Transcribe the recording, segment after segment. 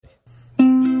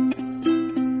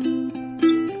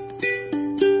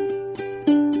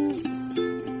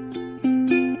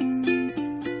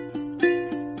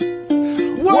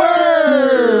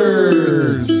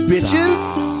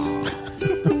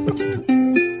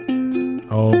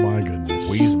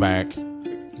back.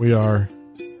 We are.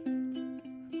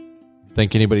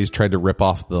 Think anybody's tried to rip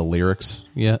off the lyrics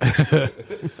yet?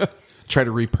 Try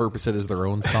to repurpose it as their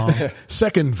own song?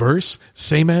 Second verse,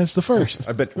 same as the first.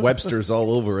 I bet Webster's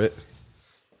all over it.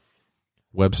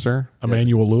 Webster?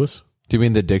 Emmanuel Lewis. Do you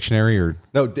mean the dictionary or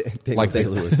No, Daniel Like-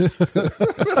 Day-Lewis.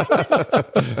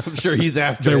 I'm sure he's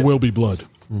after There it. will be blood.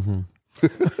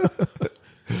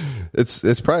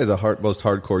 It's probably the most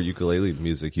hardcore ukulele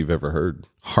music you've ever heard.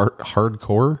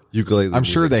 hardcore? Ukulele. I'm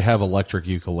sure music. they have electric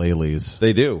ukuleles.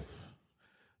 They do.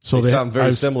 So They sound very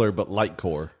I've, similar, but light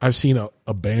core. I've seen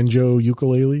a banjo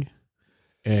ukulele,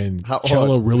 and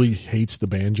Cello really hates the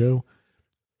banjo.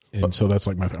 And so that's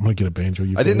like I'm going to get a banjo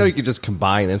ukulele. I didn't know you could just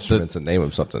combine instruments and name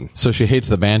them something. So she hates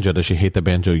the banjo. Does she hate the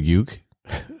banjo uke?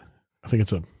 I think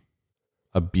it's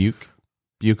A buke?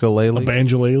 Ukulele? a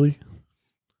banjolele.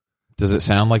 Does it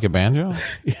sound like a banjo?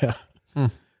 Yeah.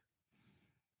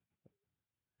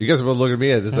 You guys will look at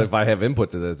me as if I have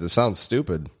input to this. It sounds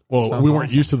stupid. Well, Sounds we weren't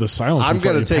awesome. used to the silence. I'm We thought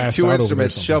going you to take passed two out over there or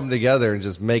instruments, something. shove them together, and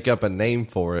just make up a name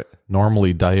for it.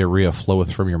 Normally, diarrhea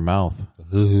floweth from your mouth.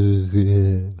 Could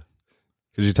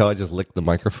you tell I just licked the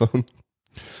microphone?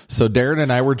 So Darren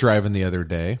and I were driving the other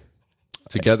day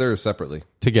Together or separately?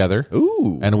 together.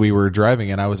 Ooh. And we were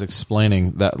driving, and I was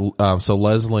explaining that. So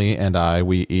Leslie and I,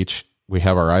 we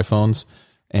have our iPhones,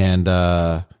 and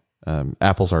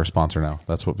Apple's our sponsor now.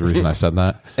 That's what the reason I said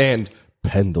that. And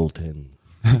Pendleton.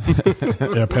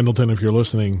 Yeah, Pendleton, if you're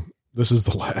listening, this is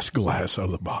the last glass out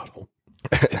of the bottle.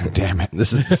 Damn it!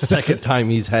 This is the second time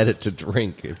he's had it to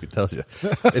drink, if it tells you.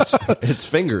 It's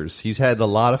fingers. He's had a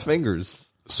lot of fingers.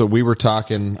 So we were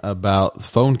talking about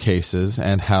phone cases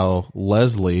and how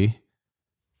Leslie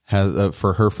has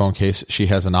for her phone case, she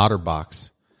has an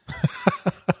OtterBox.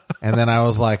 And then I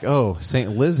was like, "Oh, St.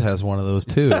 Liz has one of those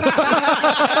too."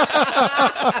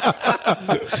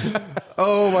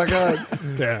 Oh my god!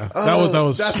 Yeah, that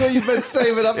was. That's what you've been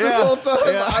saving up this whole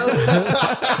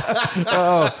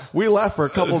time. We laughed for a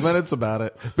couple of minutes about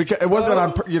it because it wasn't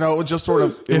on. It was just sort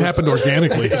of. It happened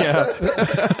organically. Yeah,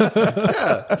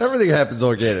 everything happens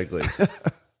organically.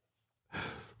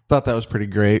 Thought that was pretty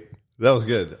great. That was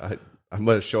good. I'm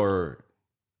going to show her.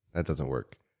 That doesn't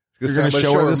work. You're going to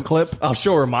show her this clip? I'll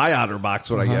show her my OtterBox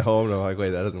when I get home. And I'm like,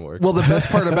 wait, that doesn't work. Well, the best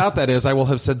part about that is I will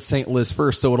have said St. Liz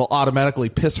first, so it'll automatically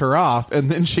piss her off, and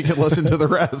then she can listen to the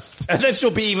rest. And then she'll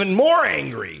be even more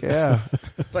angry. Yeah.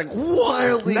 It's like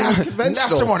wildly Now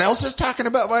unconventional. someone else is talking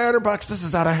about my OtterBox. This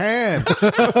is out of hand.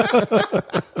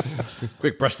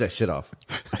 Quick, brush that shit off.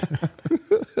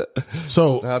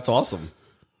 So That's awesome.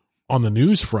 on the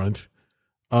news front,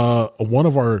 one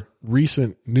of our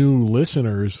recent new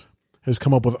listeners has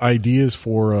come up with ideas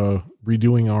for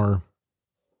redoing our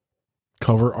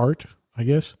cover art, I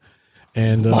guess,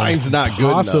 and Mine's not good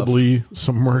enough. possibly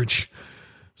some merch.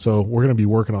 So we're going to be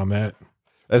working on that.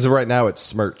 As of right now, it's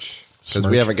Smirch. Because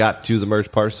Smirch. we haven't got to the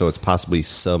merch part, so it's possibly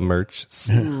some merch.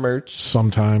 Smirch.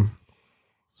 Sometime.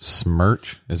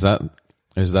 Smirch? Is that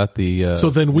the So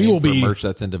then we name will for be- merch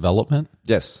that's in development?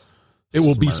 Yes. It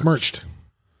will be smirched.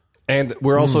 And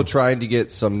we're also trying to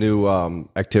get some new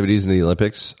activities in the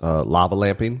Olympics, lava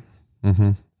lamping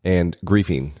and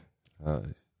griefing.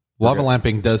 Lava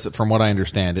lamping does, from what I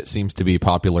understand, it seems to be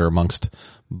popular amongst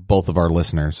both of our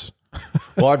listeners.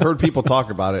 Well, I've heard people talk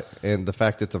about it, and the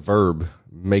fact it's a verb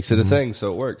makes it a thing,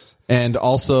 so it works. And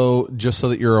also, just so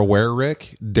that you're aware,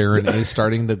 Rick, Darren is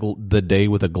starting the day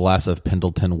with a glass of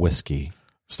Pendleton whiskey.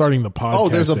 Starting the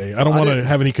podcast day. I don't want to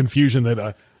have any confusion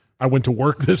that I went to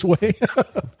work this way.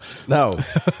 No,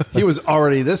 he was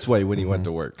already this way when he went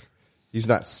to work. He's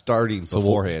not starting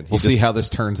beforehand. We'll see how this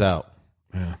turns out.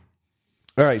 Yeah.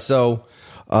 All right, so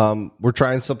we're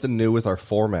trying something new with our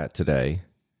format today.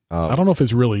 I don't know if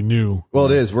it's really new. Well,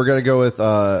 it is. We're going to go with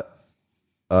a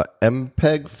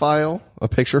MPEG file, a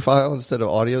picture file, instead of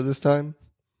audio this time.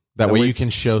 That way you can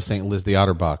show St. Liz the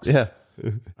OtterBox. Yeah.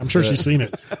 I'm sure she's seen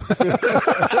it.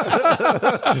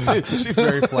 She's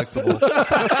very flexible.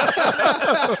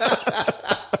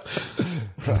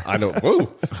 I know.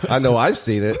 Woo, I know I've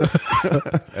seen it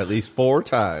at least 4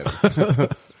 times.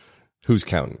 Who's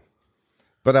counting?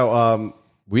 But now,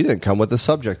 we didn't come with a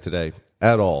subject today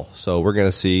at all. So we're going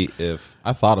to see if...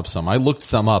 I thought of some. I looked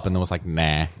some up and then was like,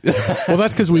 nah. Well,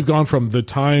 that's because we've gone from the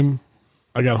time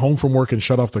I got home from work and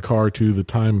shut off the car to the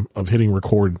time of hitting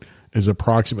record is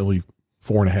approximately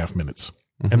 4.5 minutes.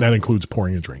 And that includes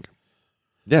pouring a drink.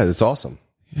 Yeah, it's awesome.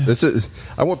 Yeah. This is.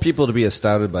 I want people to be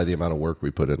astounded by the amount of work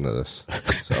we put into this.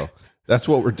 So that's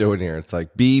what we're doing here. It's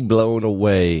like, be blown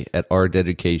away at our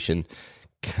dedication,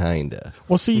 kinda.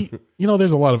 Well, see,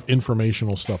 there's a lot of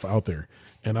informational stuff out there.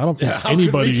 And I don't think How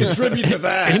could we contribute to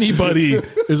that? anybody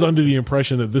is under the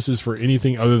impression that this is for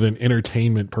anything other than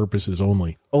entertainment purposes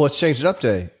only. Oh, let's change it up,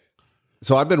 Jay.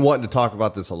 So I've been wanting to talk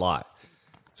about this a lot.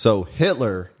 So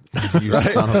Hitler, You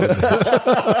son of a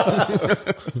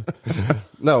bitch.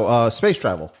 no, space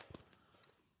travel.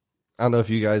 I don't know if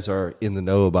you guys are in the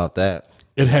know about that.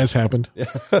 It has happened.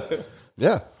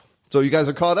 Yeah. So you guys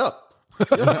are caught up.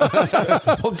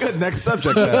 Well, good. Next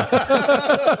subject then.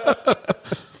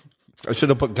 I should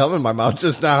have put gum in my mouth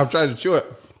just now. I'm trying to chew it.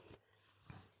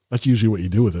 That's usually what you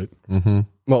do with it.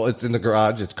 Well, it's in the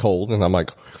garage. It's cold, and I'm like,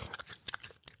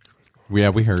 Yeah,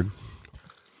 we heard.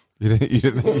 You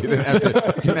didn't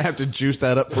have to juice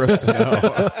that up for us to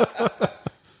know.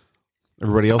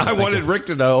 Everybody else. I wanted Rick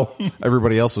to know.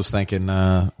 Everybody else was thinking,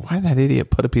 why did that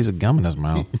idiot put a piece of gum in his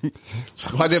mouth?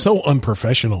 So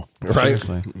unprofessional. Right?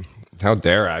 Seriously. How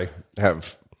dare I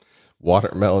have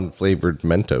watermelon flavored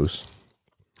Mentos?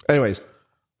 Anyways,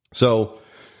 so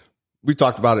we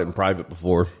talked about it in private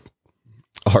before.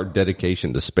 Our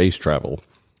dedication to space travel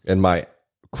and my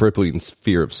crippling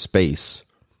fear of space.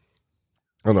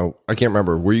 I don't know. I can't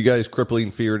remember. Were you guys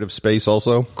crippling feared of space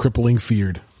also? Crippling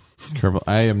feared.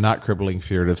 I am not crippling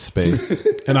feared of space.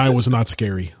 And I was not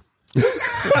scary.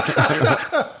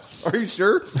 Are you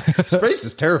sure? Space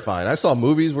is terrifying. I saw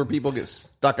movies where people get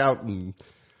stuck out and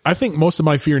I think most of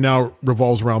my fear now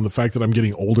revolves around the fact that I'm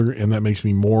getting older, and that makes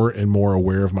me more and more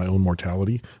aware of my own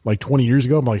mortality. Like 20 years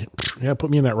ago, I'm like, yeah, put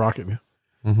me in that rocket.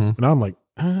 But now I'm like,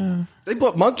 they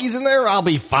put monkeys in there, I'll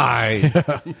be fine.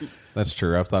 That's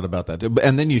true. I've thought about that too.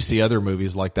 And then you see other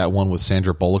movies like that one with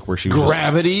Sandra Bullock where she was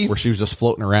Gravity? where she was just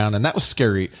floating around, and that was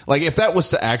scary. Like if that was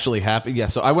to actually happen, yeah.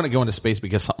 So I wouldn't go into space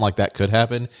because something like that could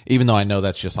happen, even though I know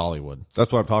that's just Hollywood.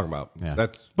 That's what I'm talking about. Yeah.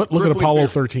 That's but look at crippling Apollo fear.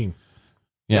 13.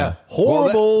 Yeah,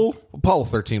 Horrible. Well, Apollo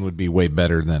 13 would be way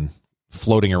better than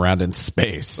floating around in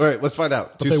space. All right, let's find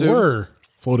out. But they were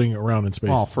floating around in space.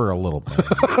 Well, for a little bit.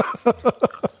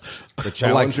 The Like,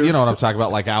 Challenger. you know what I'm talking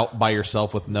about? Like out by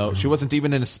yourself with no. She wasn't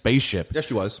even in a spaceship. Yes,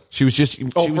 she was. She was just.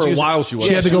 Oh, she was for a using, while she was.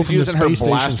 She had to go was from the using her space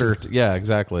station blaster. Yeah,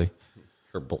 exactly.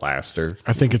 Her blaster.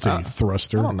 I think it's a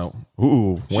thruster. I don't know.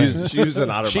 Ooh, She used an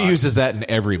otter she box. uses that in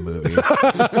every movie.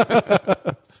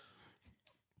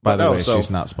 By the No, way, so-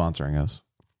 she's not sponsoring us.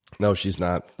 No, she's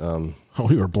not. Oh,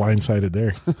 we were blindsided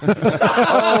there.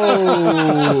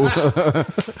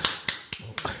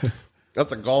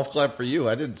 That's a golf clap for you.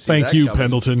 I didn't see Thank that you, coming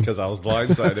Pendleton. because I was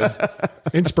blindsided.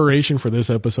 Inspiration for this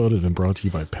episode has been brought to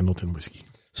you by Pendleton Whiskey.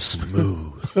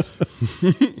 Smooth.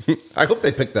 I hope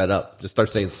they pick that up. Just start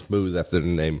saying smooth after the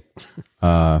name.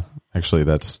 Actually,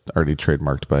 that's already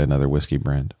trademarked by another whiskey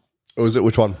brand. Oh, is it?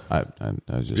 Which one? I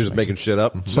was You're just making shit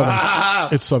up.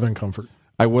 It's Southern Comfort.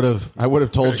 I would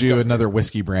have told you another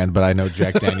whiskey brand, but I know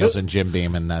Jack Daniels and Jim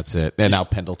Beam, and that's it. And now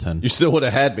Pendleton. You still would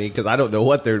have had me because I don't know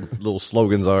what their little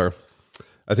slogans are.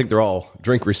 I think they're all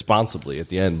drink responsibly at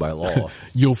the end by law.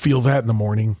 You'll feel that in the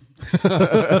morning.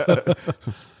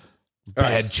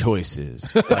 Bad Choices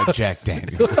by Jack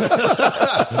Daniels.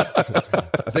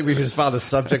 I think we just found a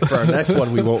subject for our next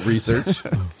one we won't research.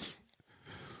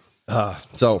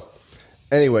 So,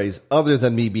 anyways, other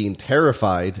than me being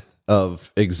terrified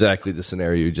of exactly the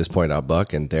scenario you just pointed out,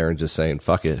 Buck, and Darren just saying,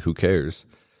 fuck it, who cares?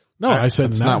 No, I said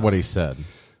That's no. not what he said.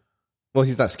 Well,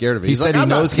 he's not scared of it. He He's said like, he I'm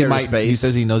not knows he scared of might. space. He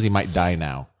says he knows he might die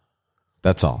now.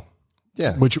 That's all.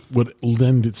 Yeah. Which would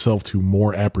lend itself to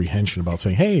more apprehension about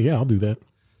saying, hey, yeah, I'll do that.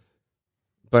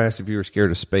 But I asked if you were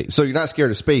scared of space. So you're not scared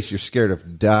of space, you're scared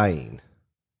of dying.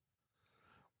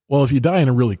 Well, if you die in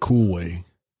a really cool way,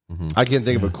 I can't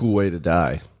think of a cool way to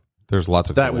die. There's lots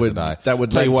of That cool ways would to die. that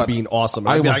would Tell lead you to what, being awesome.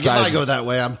 I I mean, almost if I died. go that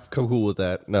way, I'm cool with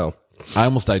that. No. I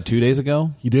almost died 2 days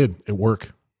ago. he did at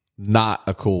work. Not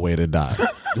a cool way to die.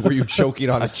 Were you choking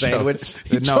on a sandwich?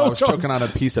 No, I was choked on choking on a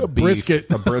piece of beef. brisket.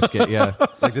 A brisket, yeah.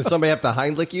 Like, did somebody have to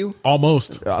hind lick you?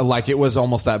 Almost. Like it was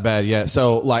almost that bad, yeah.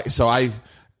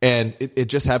 And it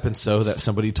just happened so that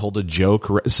somebody told a joke.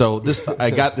 So I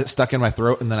got this stuck in my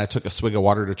throat, and then I took a swig of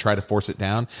water to try to force it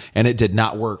down, and it did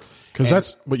not work. Because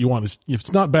that's what you want. Is if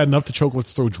it's not bad enough to choke,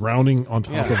 let's throw drowning on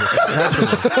top of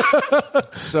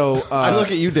it. So I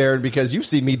look at you, Darren, because you've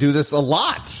seen me do this a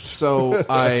lot.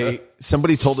 So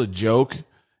somebody told a joke,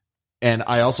 and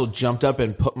I also jumped up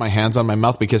and put my hands on my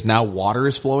mouth because now water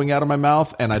is flowing out of my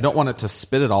mouth, and I don't want it to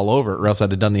spit it all over, or else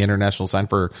I'd have done the international sign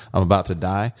for I'm about to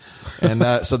die.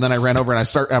 And so then I ran over and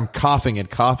I'm coughing and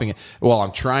coughing. Well,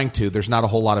 I'm trying to. There's not a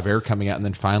whole lot of air coming out, and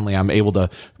then finally I'm able to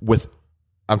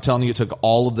I'm telling you, it took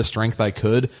all of the strength I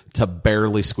could to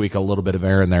barely squeak a little bit of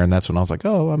air in there, and that's when I was like,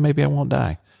 "Oh, well, maybe I won't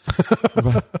die."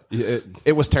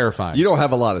 It was terrifying. You don't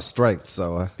have a lot of strength,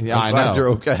 so Yeah, I'm I glad know. you're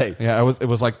okay. Yeah, it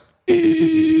was like, And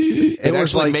It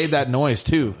actually made that noise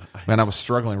too. Man, I was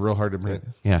struggling real hard to breathe.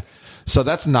 Yeah. So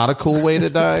that's not a cool way to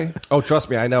die. Oh, trust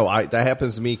me, I know. That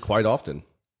happens to me quite often.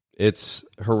 It's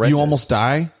horrendous. You almost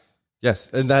die? Yes,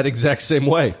 in that exact same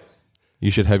way. You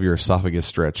should have your esophagus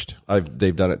stretched.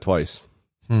 They've done it twice.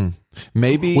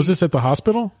 Maybe. Was this at the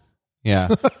hospital? Yeah.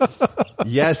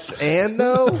 Yes and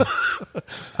no.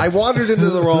 I wandered into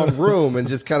the wrong room and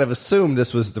just kind of assumed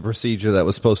this was the procedure that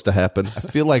was supposed to happen. I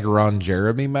feel like Ron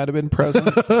Jeremy might have been present.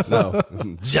 No.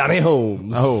 Johnny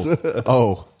Holmes.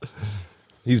 Oh.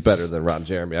 He's better than Ron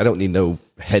Jeremy. I don't need no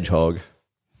hedgehog.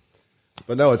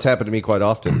 But no, it's happened to me quite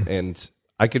often, and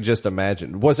I could just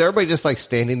imagine. Was everybody just like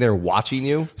standing there watching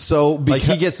you? So Like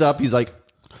he gets up, he's like,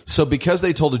 So because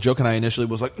they told a joke and I initially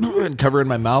was like and covering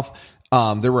my mouth,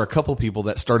 there were a couple people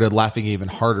that started laughing even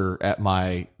harder at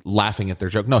my laughing at their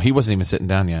joke. No, he wasn't even sitting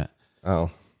down yet. oh.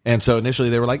 And so initially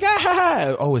they were like,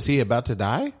 oh, is he about to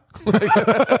die?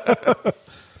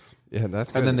 Yeah,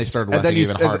 that's good. And then they started laughing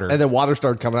even harder. And then water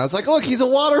started coming out. It's like, look, he's a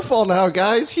waterfall now,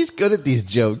 guys. He's good at these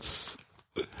jokes.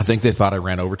 I think they thought I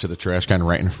ran over to the trash can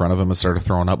right in front of him and started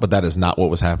throwing up, but that is not what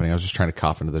was happening. I was just trying to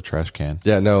cough into the trash can.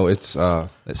 Yeah, no, it's...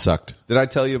 It sucked. Did I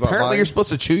tell you about Apparently mine? you're supposed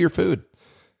to chew your food.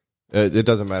 It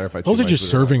doesn't matter if I chew Those are my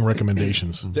just food or not. serving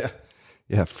recommendations.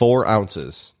 Yeah, 4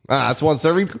 ounces. That's one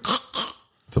serving.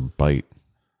 It's a bite.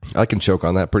 I can choke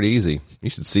on that pretty easy. You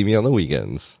should see me on the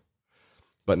weekends.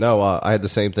 But no, I had the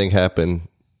same thing happen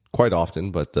quite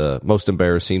often, but the most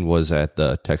embarrassing was at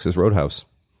the Texas Roadhouse.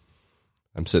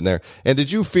 I'm sitting there. And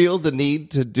did you feel the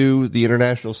need to do the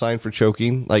international sign for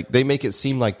choking? Like, they make it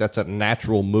seem like that's a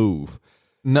natural move.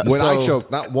 No, When I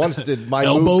choked, not once did my move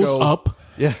Elbows go, up.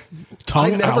 Yeah.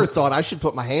 Tongue I never out. thought I should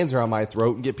put my hands around my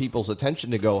throat and get people's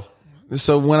attention to go,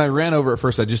 So when I ran over at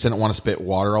first, I just didn't want to spit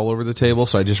water all over the table,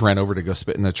 so I just ran over to go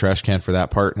spit in the trash can for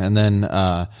that part, and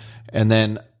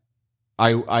then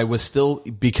I was still,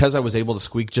 because I was able to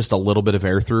squeak just a little bit of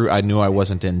air through, I knew I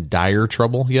wasn't in dire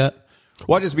trouble yet.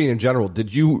 well, I just mean in general,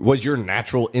 was your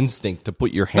natural instinct to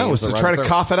put your hands No, it was to around try the to throat?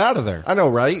 cough it out of there. I know,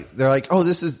 right? They're like, oh,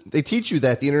 they teach you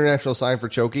that, the international sign for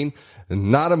choking,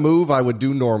 not a move I would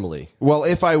do normally. Well,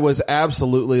 if I was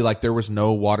absolutely like there was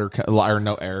no water or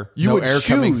no air, You would air choose,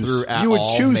 coming through at you would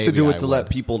all, choose to maybe do I it to would. let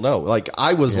people know. Like,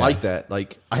 I was like that.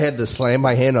 Like, I had to slam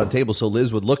my hand on the table so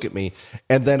Liz would look at me,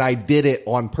 and then I did it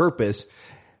on purpose.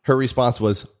 Her response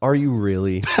was, "Are you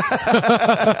really?" And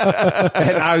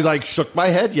I was like, shook my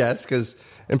head, yes, because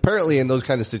apparently in those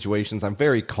kind of situations, I'm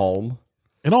very calm.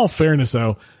 In all fairness,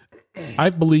 though,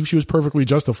 I believe she was perfectly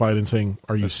justified in saying,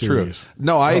 "Are you serious?"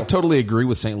 No, I totally agree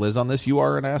with St. Liz on this. You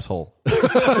are an asshole.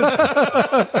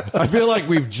 I feel like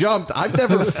we've jumped. I've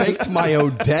never faked my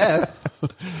own death.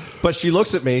 But she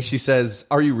looks at me. She says,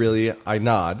 "Are you really?" I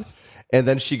nod. And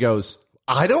then she goes,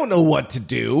 "I don't know what to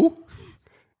do."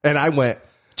 And I went,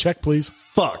 Check, please.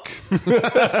 "Fuck."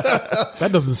 That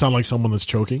doesn't sound like someone that's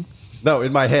choking. No,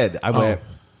 in my head, I went,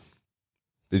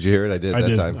 did you hear it? I did I that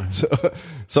did. time.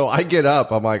 So I get up.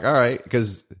 I'm like, all right,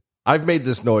 because I've made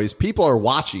this noise. People are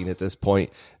watching at this point.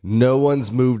 No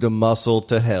one's moved a muscle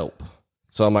to help.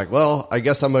 So I'm like, well, I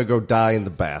guess I'm going to go die in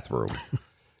the bathroom.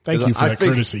 Thank you for that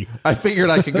courtesy. I figured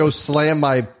I could go slam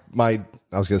my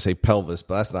I was going to say pelvis,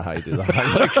 but that's not how you do that.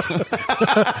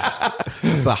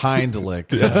 It's the hind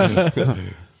lick.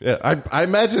 Yeah, I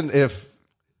imagine if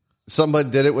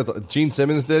someone did it with Gene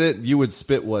Simmons did it, you would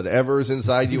spit whatever's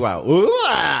inside you out. Ooh,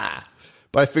 ah!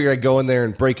 But I figured I'd go in there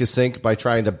and break a sink by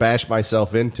trying to bash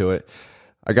myself into it.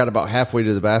 I got about halfway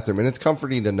to the bathroom, and it's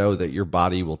comforting to know that your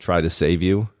body will try to save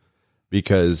you,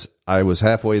 because I was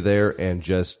halfway there and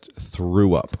just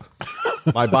threw up.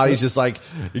 My body's just like,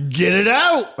 get it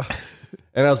out.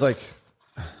 And I was like,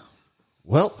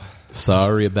 well,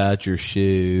 Sorry about your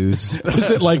shoes.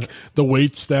 Was it like the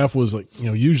wait staff was like,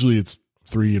 usually it's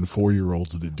 3 and 4 year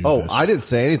olds that do this. I didn't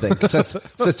say anything.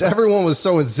 Since everyone was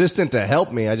so insistent to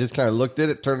help me, I just kind of looked at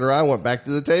it, turned around, went back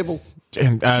to the table.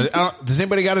 And, does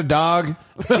anybody got a dog?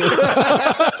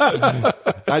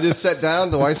 I just sat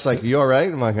down. The wife's like, "You all right?"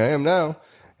 I'm like, "I am now."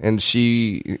 And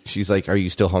she's like, "Are you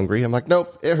still hungry?" I'm like,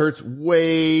 "Nope. It hurts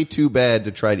way too bad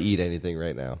to try to eat anything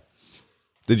right now."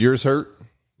 Did yours hurt?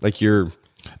 Like your...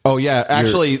 Oh yeah,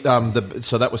 actually,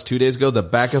 so that was 2 days ago. The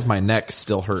back of my neck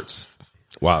still hurts.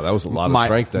 Wow, that was a lot of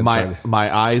strength. Then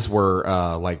My eyes were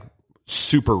like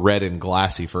super red and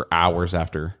glassy for hours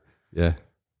after. yeah,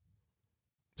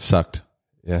 Sucked.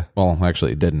 yeah. Well,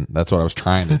 actually, it didn't. That's what I was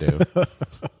trying to do.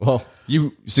 Well,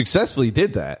 you successfully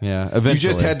did that. Yeah, You eventually.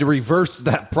 just had to reverse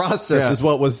that process. Yeah. Is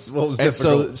what was And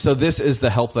difficult. so this is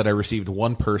the help that I received.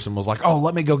 One person was like, "Oh,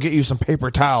 let me go get you some paper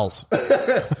towels."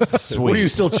 Sweet. Were you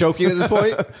still choking at this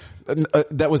point?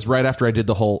 That was right after I did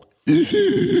the whole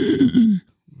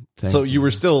So you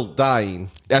were still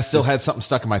dying. I still had something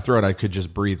stuck in my throat. I could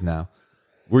just breathe now.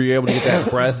 Were you able to get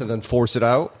that breath and then force it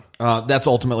out? That's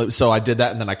ultimately, so I did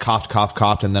that, and then I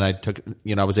coughed, and then I took,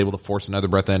 I was able to force another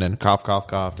breath in and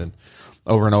coughed, and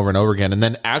over and over and over again. And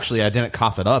then actually I didn't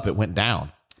cough it up. It went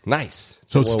down. Nice.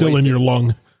 So it's still in your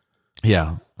lung.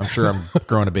 Yeah. I'm sure I'm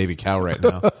growing a baby cow right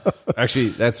now. Actually,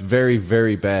 that's very,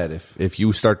 very bad. If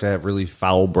you start to have really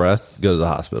foul breath, go to the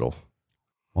hospital.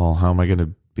 Well, how am I going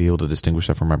to be able to distinguish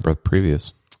that from my breath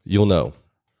previous? You'll know.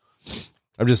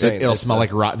 I'm just saying. It'll smell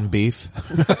like rotten beef.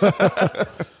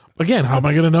 Again, how am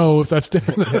I going to know if that's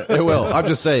different? It will. I'm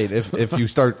just saying, if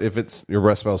your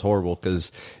breath smells horrible,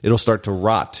 because it'll start to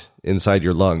rot inside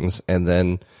your lungs, and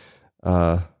then,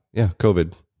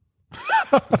 COVID.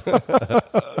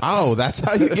 Oh, that's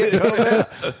how you get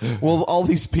COVID? Well, all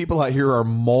these people out here are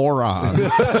morons.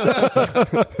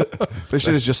 They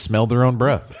should have just smelled their own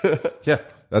breath. Yeah,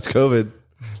 that's COVID.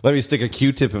 Let me stick a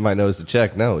Q-tip in my nose to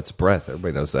check. No, it's breath.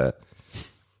 Everybody knows that.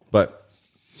 But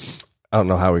I don't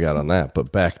know how we got on that,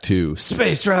 but back to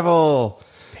space travel.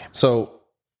 So,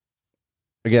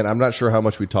 again, I'm not sure how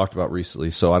much we talked about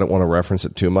recently, so I don't want to reference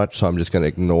it too much, so I'm just going to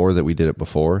ignore that we did it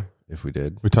before, if we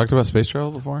did. We talked about space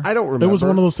travel before? I don't remember. It was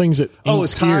one of those things that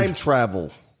it's time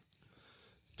travel.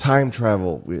 Time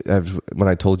travel. When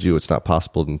I told you it's not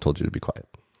possible and told you to be quiet.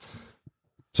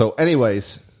 So,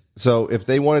 anyways, if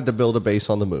they wanted to build a base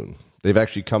on the moon, they've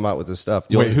actually come out with this stuff.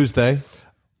 Wait, who's they?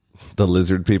 The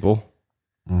lizard people.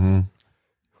 Mm-hmm.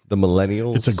 The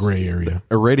millennials. It's a gray area.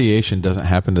 Irradiation doesn't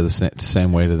happen to the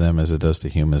same way to them as it does to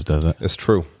humans, does it? It's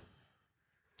true.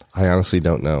 I honestly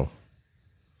don't know.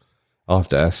 I'll have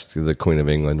to ask the Queen of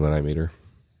England when I meet her.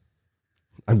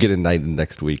 I'm getting knighted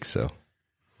next week, so.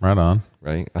 Right on.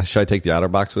 Right? Should I take the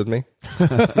OtterBox with me?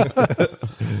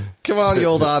 Come on, you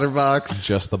old OtterBox.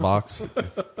 Just the box.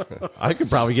 I could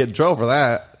probably get in trouble for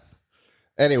that.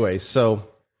 Anyway, so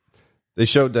they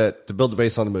showed that to build a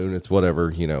base on the moon, it's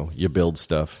whatever, you build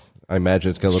stuff. I imagine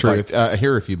it's going to look like... I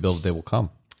hear if you build it, they will come.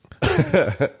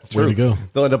 Where to go?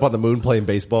 They'll end up on the moon playing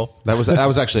baseball. That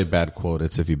was actually a bad quote.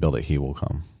 It's if you build it, he will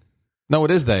come. No,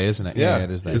 it is they, isn't it? Yeah,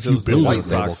 it is they. If you build it,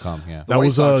 they will come. Yeah. That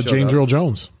was James Earl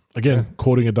Jones. Again,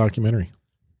 quoting a documentary.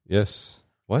 Yes.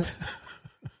 What?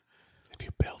 If you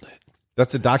build it.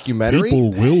 That's a documentary?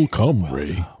 People will come,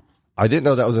 Ray. I didn't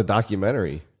know that was a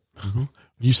documentary. Mm-hmm.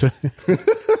 You said...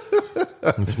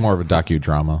 It's more of a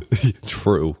docudrama.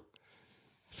 True.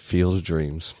 Field of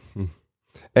Dreams.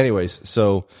 Anyways,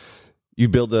 so you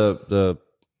build the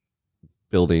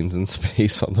buildings in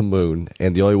space on the moon,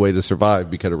 and the only way to survive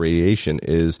because of radiation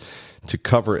is to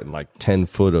cover it in like 10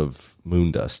 foot of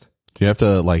moon dust. Do you have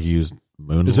to use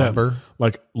moon lumber?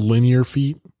 That linear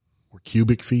feet or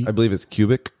cubic feet? I believe it's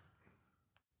cubic.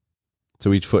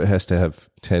 So each foot has to have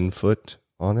 10 foot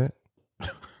on it.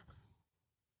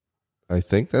 I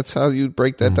think that's how you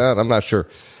break that down. I'm not sure.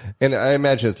 And I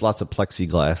imagine it's lots of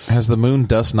plexiglass. Has the moon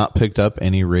dust not picked up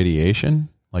any radiation?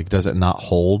 Does it not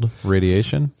hold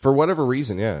radiation? For whatever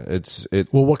reason, yeah.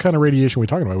 Well, what kind of radiation are we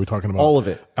talking about? Are we talking about all of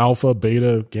it? Alpha,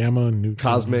 beta, gamma, neutron?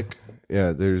 Cosmic.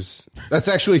 Yeah, that's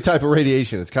actually a type of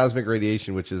radiation. It's cosmic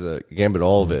radiation, which is a gambit,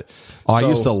 all of it. Oh, I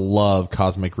used to love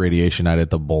cosmic radiation night at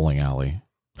the bowling alley.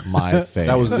 My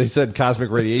favorite. They said cosmic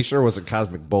radiation, or was it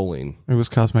cosmic bowling? It was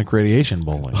cosmic radiation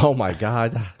bowling. Oh my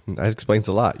God. That explains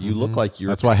a lot. You look like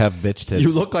That's why I have bitch tits.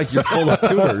 You look like you're full of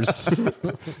tumors.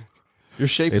 You're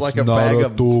shaped like a bag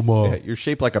of tumor. Yeah, you're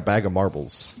shaped like a bag of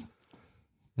marbles.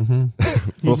 Mm-hmm.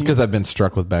 Well, it's because I've been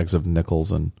struck with bags of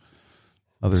nickels and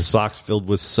other socks filled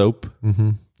with soap.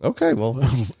 Mm-hmm. Okay, well,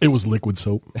 it was liquid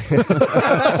soap.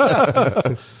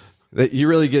 You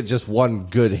really get just one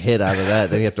good hit out of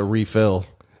that. Then you have to refill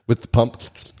with the pump.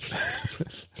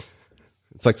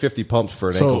 It's like 50 pumps for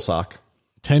an ankle sock.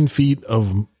 10 feet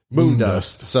of moon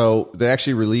dust. So they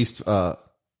actually released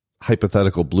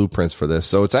hypothetical blueprints for this.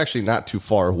 So it's actually not too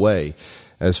far away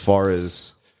as far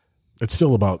as... It's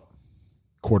still about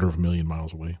 250,000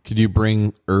 miles away. Could you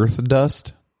bring Earth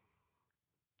dust?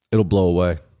 It'll blow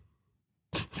away.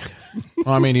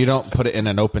 Well, I mean, you don't put it in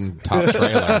an open top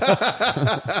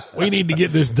trailer. We need to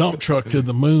get this dump truck to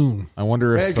the moon. I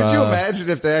wonder if... Man, could you imagine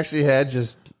if they actually had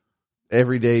just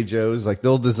everyday Joes?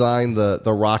 They'll design the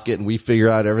rocket and we figure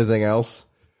out everything else.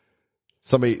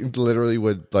 Somebody literally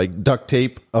would duct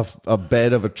tape a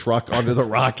bed of a truck onto the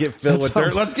rocket filled with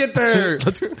dirt. Let's get there.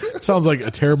 Sounds like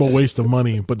a terrible waste of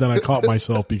money, but then I caught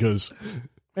myself because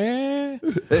there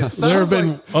have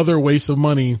been other wastes of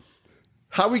money.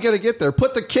 How are we going to get there?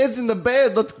 Put the kids in the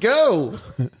bed. Let's go.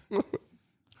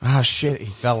 Shit. He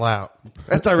fell out.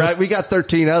 That's all right. We got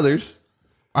 13 others.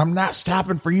 I'm not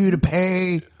stopping for you to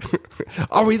pay.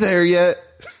 Are we there yet?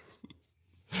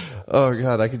 Oh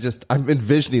God, I'm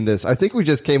envisioning this. I think we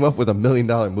just came up with $1 million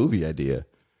movie idea.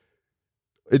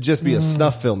 It'd just be a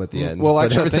snuff film at the end. Well, but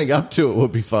actually, everything up to it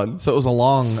would be fun. So it was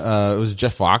it was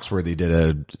Jeff Foxworthy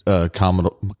did a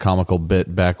comical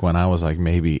bit back when I was like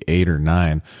maybe 8 or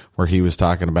 9, where he was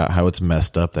talking about how it's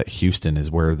messed up that Houston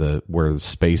is where the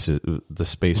space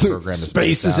program is.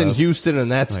 Space is in Houston,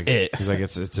 and that's it. He's like,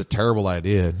 it's a terrible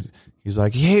idea. He's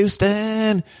like,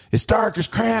 Houston, it's dark as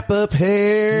crap up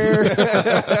here.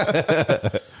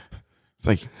 It's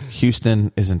like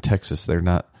Houston is in Texas. They're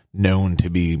not known to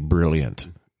be brilliant.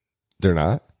 They're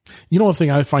not. You know, one thing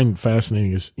I find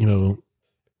fascinating is,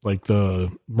 like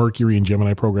the Mercury and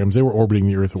Gemini programs, they were orbiting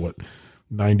the Earth at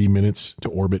 90 minutes to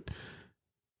orbit.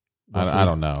 I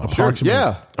don't know. Approximately,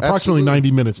 approximately absolutely.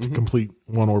 90 minutes to complete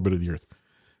one orbit of the Earth.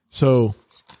 So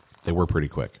They were pretty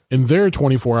quick. in their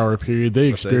 24-hour period,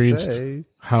 they That's what they experienced say.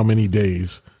 how many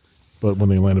days? But when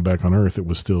they landed back on Earth, it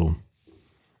was still,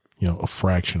 a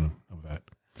fraction of that.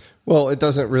 Well, it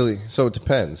doesn't really. So it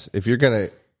depends. If you're going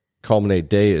to culminate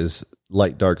day as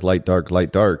light, dark, light, dark,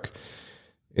 light, dark,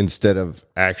 instead of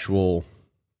actual,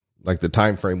 like the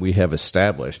time frame we have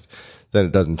established, then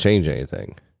it doesn't change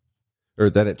anything. Or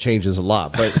then it changes a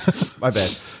lot. But my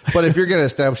bad. But if you're going to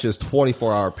establish this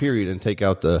 24-hour period and take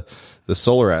out the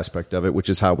solar aspect of it, which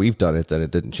is how we've done it, then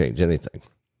it didn't change anything.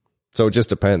 So it just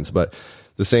depends. But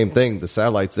the same thing, the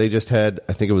satellites, they just had,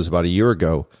 I think it was about a year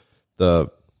ago, a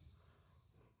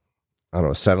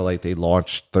satellite they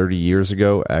launched 30 years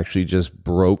ago actually just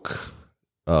broke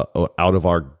out of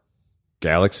our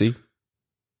galaxy.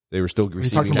 They were still receiving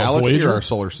talking about Galaxy Voyager? or our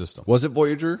solar system? Was it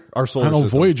Voyager? Our solar I know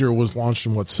system. Voyager was launched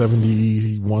in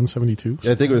 71, 72?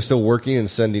 Yeah, I think it was still working and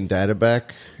sending data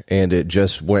back, and it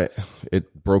just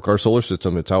broke our solar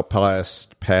system. It's out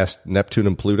past Neptune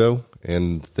and Pluto,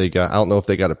 and I don't know if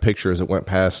they got a picture as it went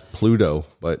past Pluto,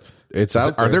 but it's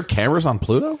out Are there cameras on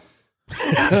Pluto?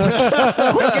 Quick, get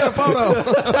a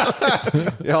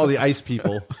photo. Yeah, all the ice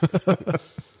people.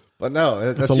 But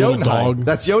no, that's a little Jotunheim. dog.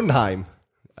 That's Jotunheim.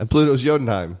 And Pluto's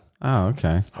Jotunheim. Oh,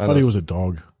 okay. I thought he was a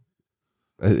dog.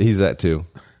 He's that too.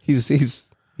 He's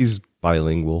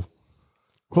bilingual.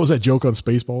 What was that joke on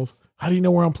Spaceballs? How do you know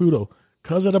we're on Pluto?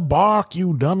 'Cause of the bark,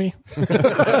 you dummy.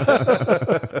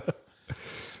 But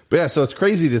yeah, so it's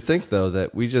crazy to think though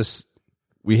that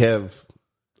we have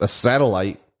a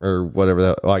satellite or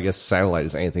whatever. I guess satellite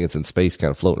is anything that's in space,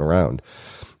 kind of floating around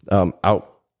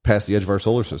out past the edge of our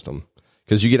solar system.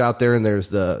 Because you get out there and there's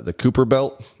the Kuiper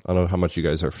belt. I don't know how much you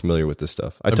guys are familiar with this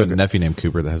stuff. I have a nephew named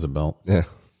Cooper that has a belt. Yeah,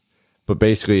 but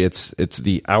basically it's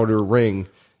the outer ring.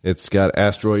 It's got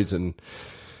asteroids and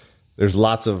there's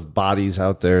lots of bodies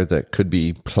out there that could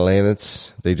be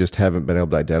planets. They just haven't been able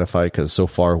to identify because it's so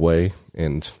far away.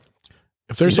 And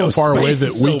If they're so far away space that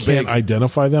is we so can't big.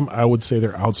 identify them, I would say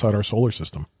they're outside our solar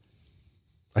system.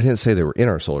 I didn't say they were in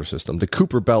our solar system. The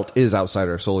Kuiper belt is outside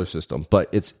our solar system, but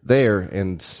it's there.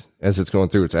 And as it's going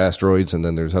through, it's asteroids, and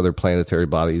then there's other planetary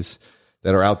bodies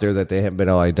that are out there that they haven't been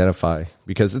able to identify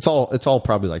because it's all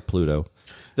probably like Pluto.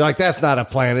 They're like, that's not a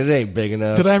planet. It ain't big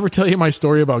enough. Did I ever tell you my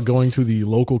story about going to the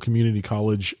local community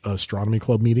college astronomy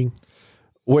club meeting?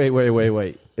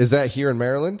 Wait. Is that here in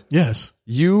Maryland? Yes.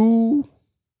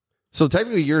 So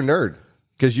technically you're a nerd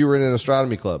because you were in an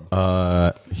astronomy club.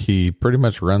 He pretty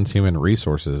much runs human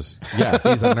resources. Yeah,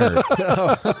 he's a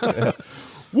nerd.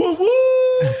 Woo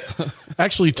woo!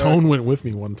 Actually, Tone went with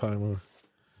me one time.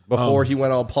 Before he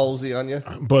went all palsy on you.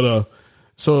 But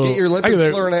so Get your lip and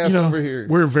slurring ass over here.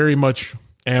 We're very much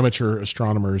amateur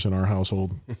astronomers in our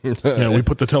household. We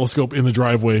put the telescope in the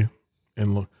driveway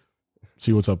and look,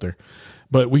 see what's up there.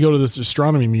 But we go to this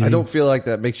astronomy meeting. I don't feel like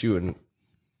that makes you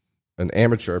an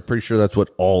amateur. I'm pretty sure that's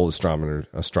what all astronomers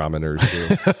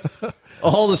do.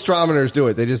 All astronomers do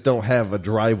it. They just don't have a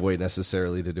driveway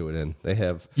necessarily to do it in.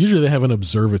 Usually they have an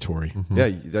observatory. Yeah,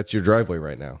 that's your driveway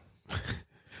right now.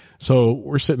 So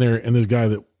we're sitting there, and this guy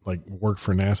that worked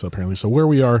for NASA apparently. So where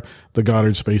we are, the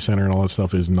Goddard Space Center and all that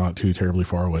stuff is not too terribly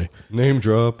far away. Name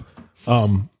drop.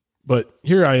 But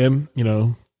here I am,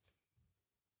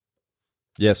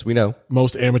 Yes, we know.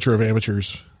 most amateur of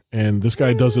amateurs, and this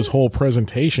guy does this whole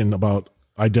presentation about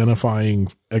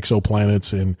identifying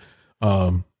exoplanets and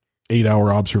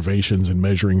 8-hour observations and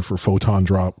measuring for photon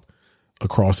drop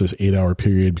across this 8-hour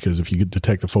period, because if you could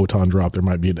detect a photon drop, there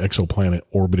might be an exoplanet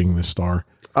orbiting this star.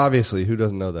 Obviously, who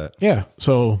doesn't know that? Yeah.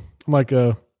 So I'm like,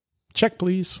 check,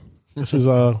 please. This is,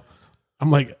 I'm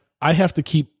like, I have to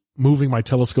keep moving my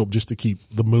telescope just to keep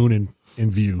the moon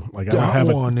in view. Like, I don't have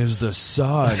it. is the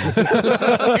sun.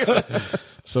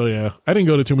 So yeah, I didn't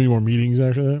go to too many more meetings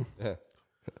after that.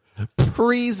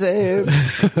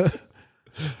 Presents.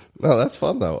 No, that's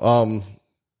fun though.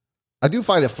 I do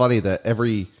find it funny that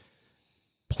every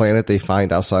planet they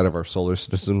find outside of our solar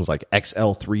system is like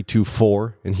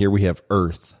XL324, and here we have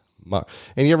Earth.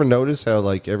 And you ever notice how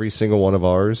like every single one of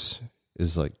ours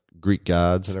is like Greek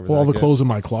gods and everything? Well, all the clothes in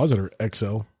my closet are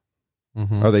XL.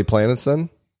 Are they planets then?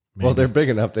 Maybe. Well, they're big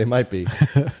enough. They might be.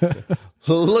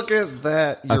 So look at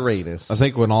that Uranus. I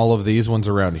think when all of these ones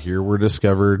around here were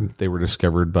discovered, they were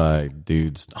discovered by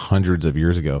dudes hundreds of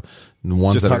years ago. The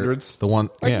ones Just that hundreds? the one,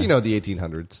 Like, yeah. the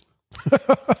 1800s.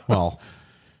 Well,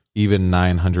 even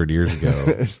 900 years ago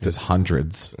is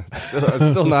hundreds. It's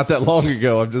still not that long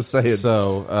ago. I'm just saying.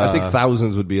 So I think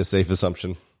thousands would be a safe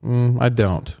assumption. I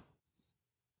don't.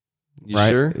 You Right?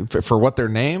 sure? For what they're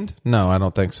named? No, I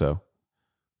don't think so.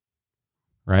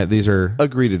 Right? These are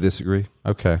Agree to disagree.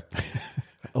 okay.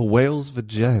 A whale's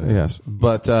vagina. Yes,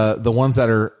 but the ones that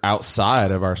are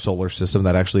outside of our solar system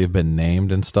that actually have been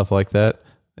named and stuff like that,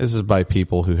 this is by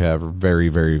people who have very,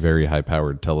 very, very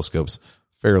high-powered telescopes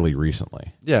fairly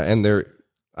recently. Yeah, and they're And so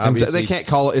obviously they can't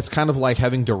call it. It's kind of like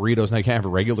having Doritos. Now you can't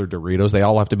have regular Doritos. They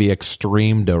all have to be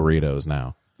extreme Doritos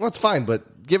now. Well, it's fine,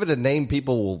 but give it a name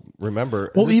people will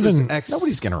remember. Well, This is even-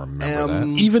 Nobody's going to remember that.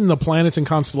 Even the planets and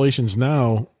constellations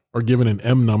now are given an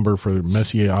M number for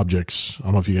Messier objects. I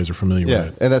don't know if you guys are familiar Yeah,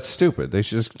 with it. and that's stupid. They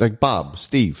should just like Bob,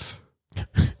 Steve.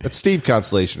 That's Steve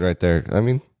constellation right there. I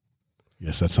mean,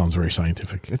 Yes, that sounds very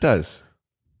scientific. it does.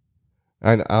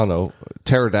 I don't know.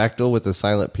 Pterodactyl with a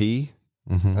silent P.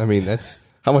 I mean, that's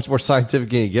how much more scientific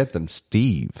can you get than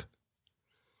Steve?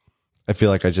 I feel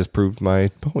like I just proved my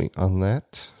point on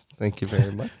that. Thank you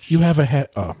very much. You have a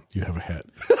hat. Oh, you have a hat.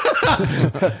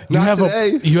 you Not have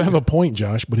today. you have a point,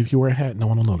 Josh. But if you wear a hat, no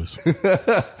one will notice.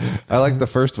 I like the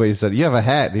first way you said, you have a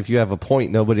hat. If you have a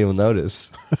point, nobody will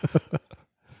notice.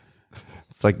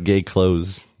 It's like gay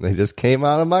clothes. They just came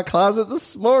out of my closet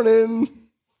this morning.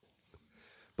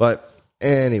 But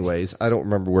anyways, I don't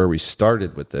remember where we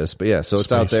started with this. But yeah, so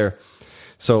it's out Space. there.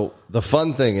 So the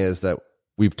fun thing is that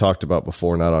we've talked about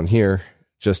before, not on here,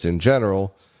 just in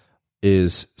general,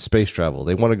 is space travel.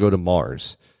 They want to go to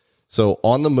Mars. So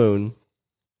on the moon,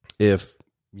 if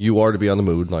you are to be on the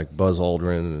moon, like Buzz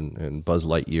Aldrin and Buzz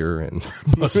Lightyear and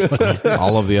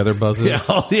All of the other buzzes. yeah,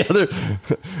 all the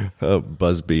other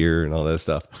Buzz Beer and all that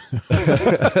stuff.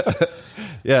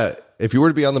 Yeah, if you were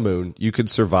to be on the moon, you could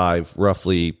survive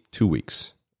roughly 2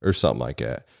 weeks or something like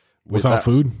that. Without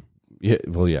food? Yeah,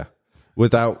 well, yeah.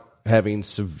 Without having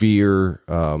severe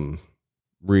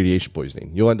radiation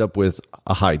poisoning. You'll end up with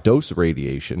a high dose of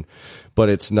radiation, but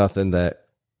it's nothing that,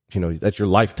 that's your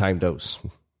lifetime dose.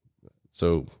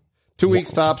 So 2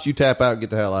 weeks tops, you tap out and get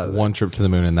the hell out of there. One trip to the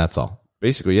moon, and that's all.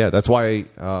 Basically, yeah. That's why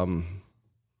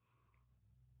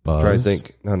Buzz. trying to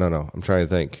think. No. I'm trying to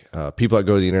think. People that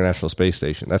go to the International Space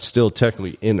Station, that's still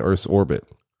technically in Earth's orbit.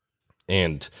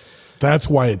 And, That's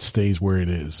why it stays where it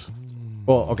is.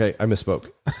 well, okay, I misspoke.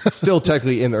 It's still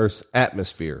technically in Earth's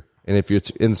atmosphere. And if it's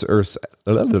in Earth's,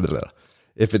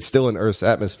 if it's still in Earth's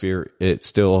atmosphere, it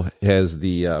still has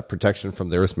the protection from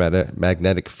the Earth's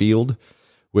magnetic field,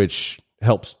 which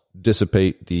helps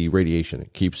dissipate the radiation.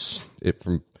 It keeps it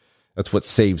from. That's what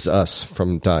saves us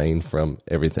from dying from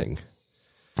everything.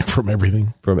 From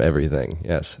everything. From everything,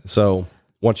 yes. So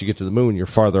once you get to the moon, you're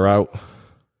farther out.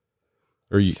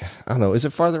 Or I don't know. Is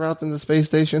it farther out than the space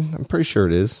station? I'm pretty sure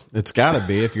it is. It's got to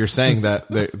be if you're saying that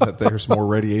that there's more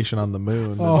radiation on the moon.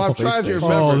 Than Well, the I'm space trying to station.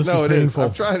 remember. this No, is it is. painful.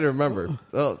 I'm trying to remember.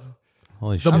 Oh,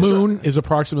 Holy The shit. moon is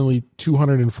approximately And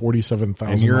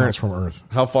 247,000 you're- miles from Earth.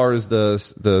 how far is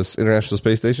the International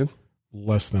Space Station?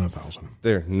 Less than 1,000.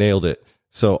 There, nailed it.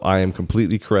 So I am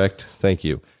completely correct. Thank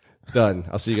you. Done.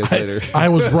 I'll see you guys later. I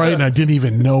was right and I didn't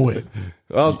even know it.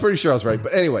 I was pretty sure I was right.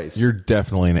 But anyways, You're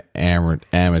definitely an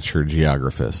amateur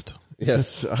geographist.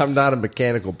 yes, I'm not a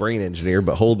mechanical brain engineer,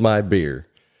 but hold my beer.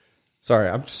 Sorry,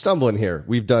 I'm stumbling here.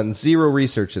 We've done zero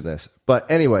research in this. But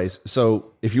anyways,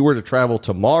 so if you were to travel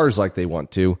to Mars like they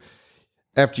want to,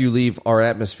 after you leave our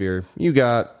atmosphere, you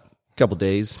got a couple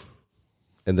days,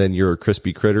 and then you're a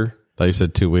crispy critter Thought you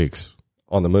said 2 weeks.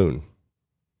 on the moon.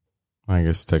 I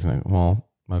guess technically. Well,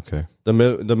 okay. The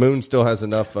moon still has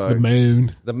enough. The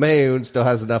moon. The moon still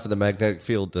has enough of the magnetic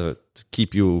field to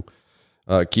keep you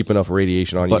keep enough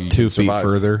radiation on you. But You 2 can feet survive.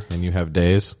 further, and you have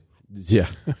days. Yeah.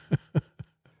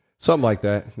 Something like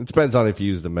that. It depends on if you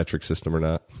use the metric system or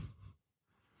not.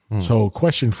 So,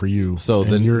 question for you. So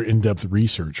and then- your in-depth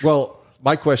research. Well,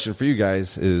 my question for you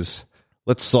guys is,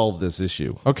 let's solve this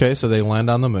issue. Okay, so they land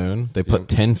on the moon. They put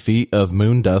 10 feet of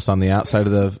moon dust on the outside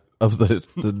of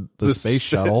the space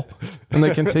shuttle, and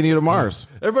they continue to Mars.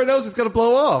 Everybody knows it's going to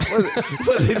blow off.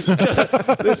 They're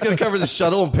just going to cover the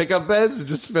shuttle and pick up beds and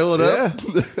just fill it up.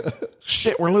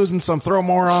 Shit, we're losing some. Throw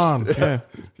more on. Yeah.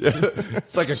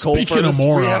 It's like a cold Speaking of furnace.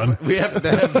 moron. We have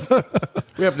to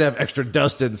We happen to have extra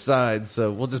dust inside,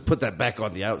 so we'll just put that back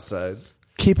on the outside.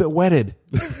 Keep it wetted.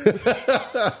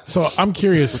 So I'm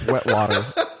curious, Wet water.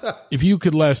 if you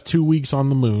could last 2 weeks on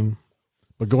the moon,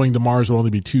 but going to Mars would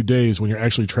only be 2 days when you're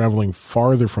actually traveling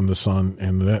farther from the sun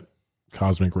and that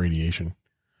cosmic radiation.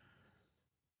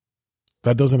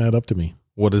 That doesn't add up to me.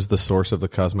 What is the source of the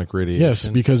cosmic radiation? Yes,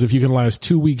 because if you can last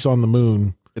 2 weeks on the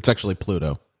moon, It's actually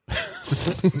Pluto.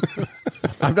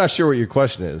 I'm not sure what your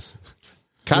question is.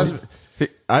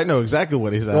 I know exactly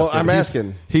what he's asking. Well, I'm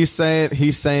asking. He's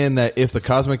saying that if the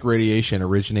cosmic radiation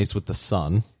originates with the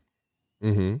sun,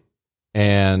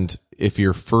 and if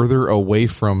you're further away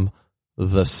from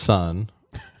the sun,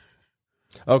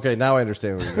 Okay, now I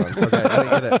understand where you're going. Okay, I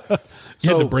didn't get it. you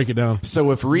had to break it down.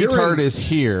 so if retard is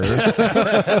here,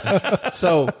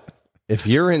 So, if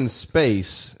you're in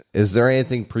space, is there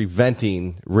anything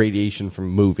preventing radiation from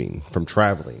moving, from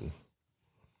traveling?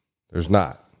 There's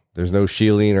not. There's no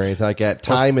shielding or anything like that.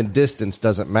 Time and distance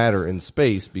doesn't matter in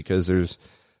space because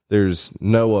there's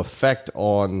no effect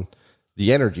on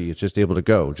the energy. It's just able to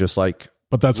go, just like.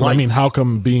 But that's what I mean. lights. How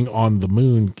come being on the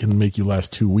moon can make you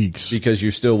last 2 weeks? Because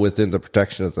you're still within the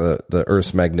protection of the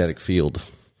Earth's magnetic field.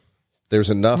 There's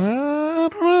enough. I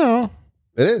don't know.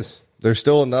 It is. There's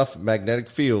still enough magnetic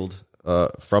field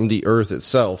from the Earth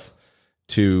itself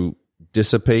to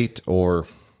dissipate or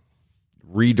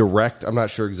redirect. I'm not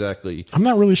sure exactly. I'm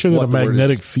not really sure that What a the word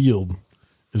magnetic field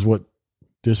is what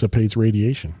dissipates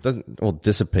radiation. Doesn't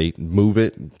dissipate, move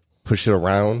it, push it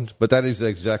around. But that is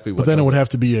exactly what. But then it does would have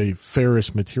to be a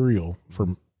ferrous material for.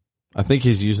 I think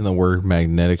he's using the word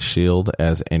magnetic shield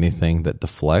as anything that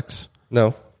deflects.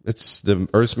 No, it's the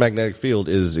Earth's magnetic field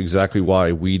is exactly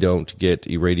why we don't get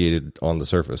irradiated on the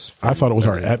surface. I thought it was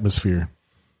our atmosphere.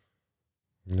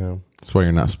 No. That's why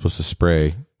you're not supposed to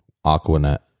spray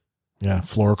Aquanet. Yeah,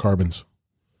 fluorocarbons.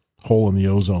 Hole in the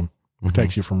ozone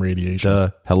protects you from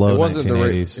radiation. Hello, It wasn't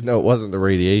 1980s. it wasn't the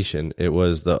radiation. It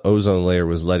was the ozone layer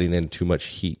was letting in too much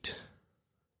heat.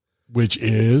 Which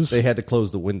is They had to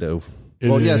close the window. It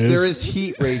Well, yes, is. there is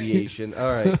heat radiation.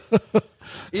 All right.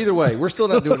 Either way, we're still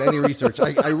not doing any research.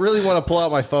 I really want to pull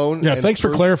out my phone. Yeah, and thanks for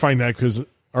prove- clarifying that because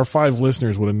our 5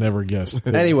 listeners would have never guessed.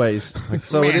 Anyways,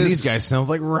 so Man, it is. these guys sounds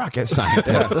like rocket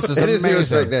scientists. This is It is the Earth's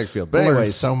amazing. magnetic field. But I learned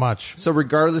anyways, so much. so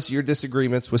regardless of your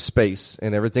disagreements with space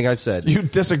and everything I've said, You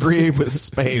disagree with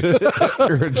space.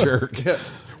 You're a jerk.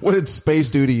 What did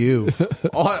space do to you?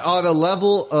 on a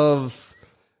level of,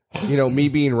 me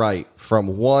being right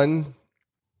from one.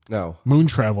 No. Moon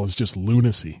travel is just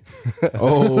lunacy.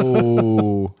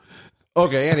 Oh,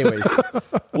 Okay, anyways,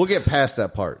 we'll get past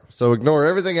that part. So ignore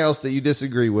everything else that you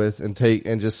disagree with and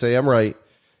just say I'm right.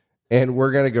 And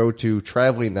we're going to go to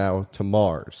traveling now to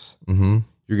Mars. Mm-hmm.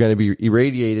 You're going to be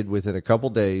irradiated within a couple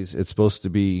days. It's supposed to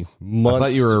be months. I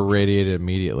thought you were irradiated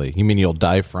immediately. You mean you'll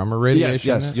die from irradiation?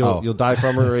 Yes. You'll die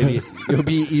from irradiation. You'll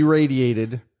be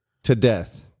irradiated to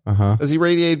death. Uh-huh. Does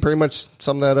irradiate pretty much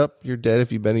sum that up? You're dead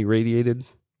if you've been irradiated.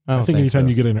 I think anytime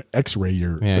you get an X-ray,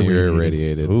 you're you're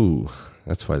irradiated. Ooh,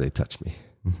 that's why they touch me.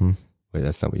 Mm-hmm. Wait,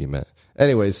 that's not what you meant.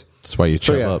 Anyways, That's why you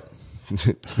chub yeah. up.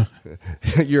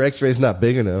 your X-ray's not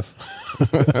big enough.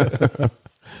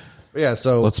 Yeah,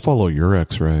 so Let's follow your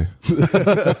X-ray.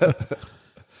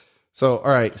 all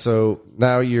right, so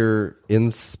now you're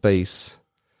in space,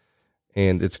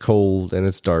 and it's cold and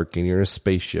it's dark, and you're in a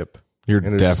spaceship. You're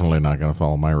And there's- definitely not going to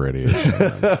follow my radiation.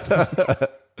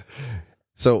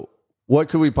 So what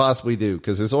could we possibly do?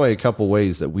 Because there's only a couple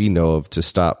ways that we know of to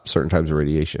stop certain types of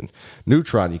radiation.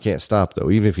 Neutron, you can't stop, though.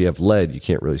 Even if you have lead, you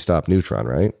can't really stop neutron,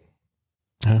 right?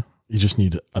 Yeah, you just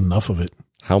need enough of it.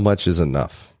 How much is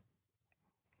enough?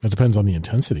 It depends on the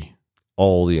intensity.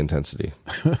 All the intensity.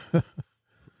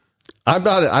 I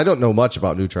don't know much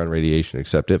about neutron radiation,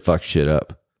 except it fucks shit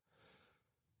up.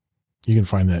 You can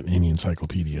find that in any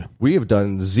encyclopedia. We have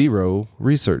done zero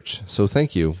research, so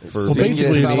thank you for Well, making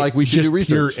basically, it sound it's like we should just do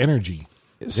research. pure energy.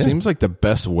 It seems like the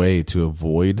best way to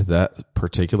avoid that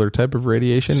particular type of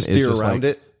radiation is Steer just around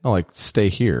like, it? No, like stay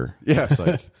here. Yeah. It's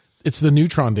like It's the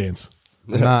neutron dance.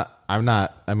 I'm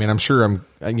not. I mean, I'm sure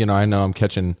I know I'm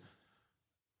catching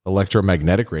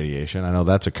electromagnetic radiation. I know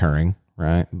that's occurring,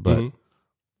 right? But at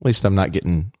least I'm not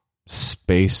getting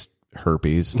space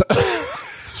herpes.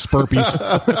 Spurpies.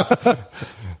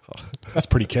 That's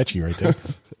pretty catchy right there.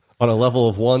 On a level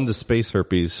of 1 to space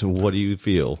herpes, what do you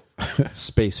feel?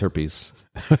 Space herpes.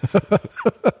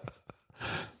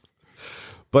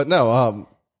 But no,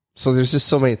 so there's just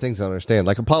so many things I understand.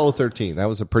 Like Apollo 13, that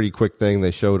was a pretty quick thing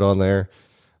they showed on there.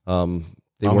 I don't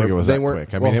think it was that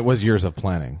quick. I mean, it was years of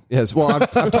planning. Yes, well,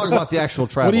 I'm talking about the actual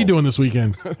travel. What are you doing this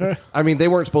weekend? I mean, they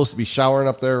weren't supposed to be showering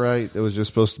up there, right? It was just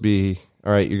supposed to be,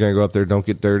 all right, you're going to go up there, don't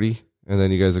get dirty, and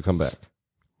then you guys will come back.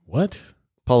 What?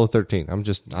 Apollo 13. I Go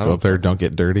don't up there, don't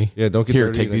get dirty. Yeah, don't get Here,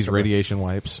 dirty, take then these come back. radiation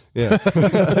wipes. Yeah.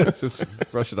 Just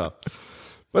brush it off.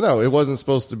 But no, it wasn't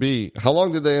supposed to be. How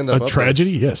long did they end up? A up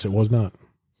tragedy? Yes, it was not.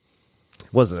 there?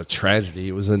 It wasn't a tragedy.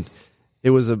 It was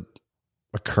a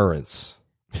occurrence.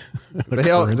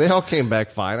 They all came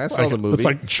back fine. I saw the movie. It's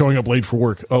like showing up late for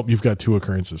work. Oh, you've got 2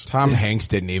 occurrences. Tom Hanks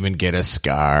didn't even get a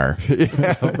scar.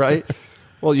 Yeah, right.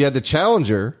 Well, you had the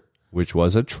Challenger, which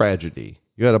was a tragedy.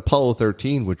 You had Apollo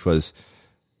 13, which was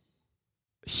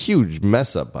a huge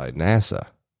mess up by NASA.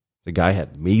 The guy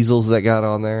had measles that got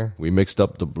on there. We mixed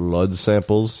up the blood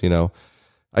samples,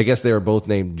 I guess they were both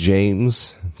named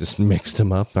James. Just mixed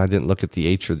them up. I didn't look at the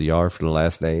H or the R for the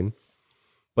last name.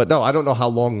 But no, I don't know how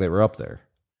long they were up there.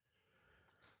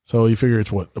 So you figure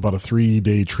it's about a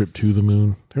 3-day trip to the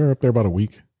moon. They were up there about a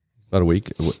week. About a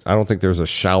week. I don't think there was a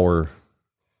shower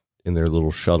in their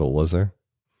little shuttle, was there?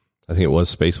 I think it was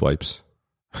space wipes.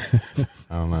 I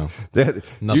don't know. Nothing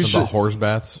Nothing but horse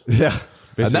baths. Yeah.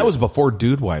 And that was before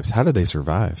dude wipes. How did they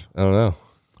survive? I don't know.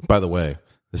 By the way,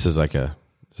 this is an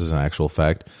actual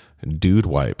fact. Dude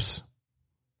wipes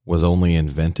was only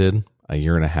invented a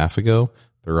year and a half ago.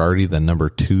 They're already the number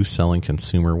 2 selling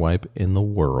consumer wipe in the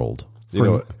world.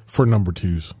 For number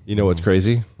 2s. You know what's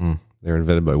crazy? They were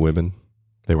invented by women,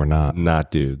 They were not.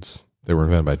 not dudes. They were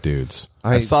invented by dudes.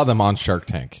 I saw them on Shark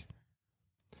Tank.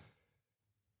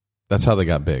 That's how they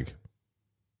got big.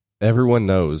 Everyone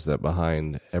knows that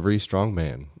behind every strong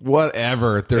man,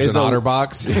 Whatever. If there's It's an a-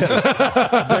 OtterBox.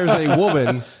 there's a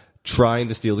woman trying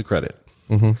to steal the credit.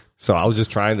 So I was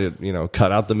just trying to,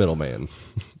 cut out the middleman.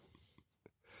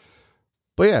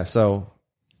 But yeah, so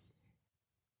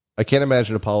I can't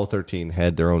imagine Apollo 13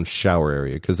 had their own shower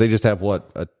area because they just have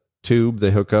a tube they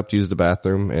hook up to use the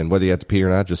bathroom, and whether you have to pee or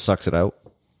not, just sucks it out.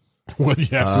 Whether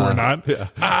you have to or not. Yeah.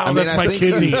 Ow, that's I my think-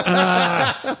 kidney.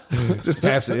 Just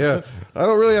taps it. Yeah, I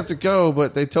don't really have to go,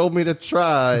 but they told me to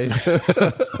try.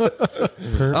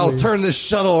 I'll turn this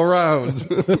shuttle around.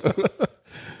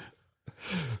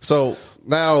 So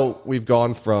now we've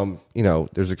gone from,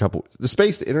 there's a couple,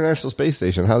 the International Space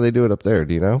Station. How do they do it up there?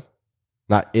 Do you know?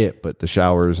 Not it, but the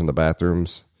showers and the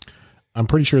bathrooms. I'm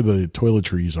pretty sure the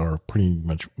toiletries are pretty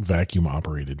much vacuum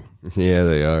operated. Yeah,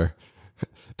 they are.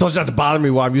 Told you not to bother me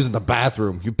while I'm using the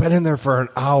bathroom. You've been in there for an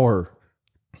hour.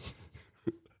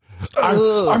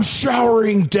 I'm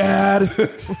showering, Dad.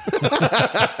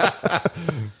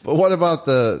 But what about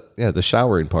the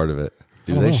showering part of it?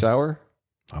 Do they shower?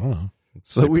 I don't know.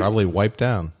 So They probably wipe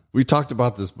down. we talked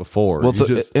about this before. Well, it's You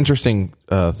an just- interesting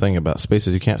thing about space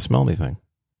is you can't smell anything.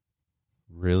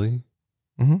 Really?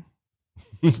 Mhm.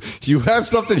 You have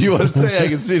something you want to say. I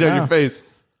can see it on your face.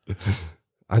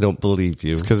 I don't believe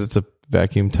you. It's because it's a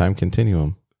vacuum time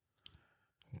continuum.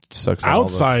 It sucks all the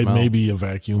Outside, smell. maybe a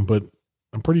vacuum, but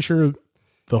I'm pretty sure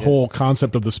the whole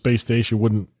concept of the space station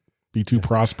wouldn't be too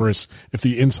prosperous if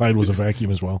the inside was a vacuum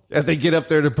as well. And they get up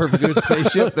there to Perfect Good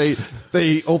Spaceship.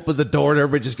 They open the door and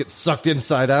everybody just gets sucked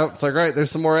inside out. It's like, all right,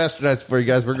 there's some more astronauts for you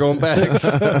guys. We're going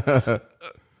back.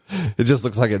 It just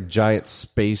looks like a giant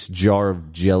space jar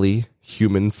of jelly,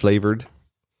 human flavored.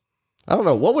 I don't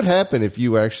know. What would happen if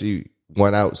you actually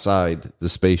went outside the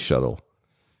space shuttle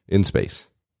in space?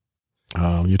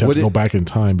 You'd have Would to go it- back in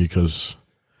time because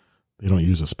they don't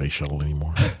use a space shuttle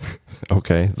anymore.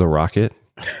 Okay, the rocket.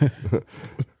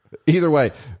 Either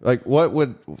way, like what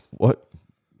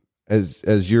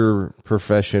as your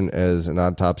profession as an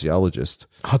autopsyologist,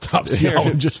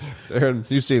 Autopsyologist. Aaron,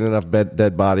 you've seen enough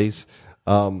dead bodies.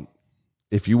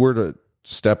 If you were to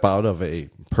step out of a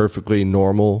perfectly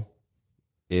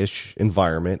normal-ish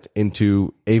environment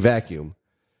into a vacuum,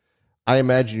 I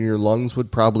imagine your lungs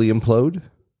would probably implode.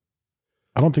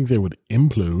 I don't think they would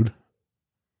implode.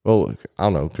 Well, I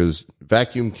don't know, because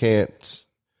vacuum can't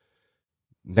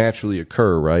naturally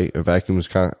occur, right? A vacuum is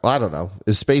kind of, I don't know.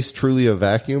 Is space truly a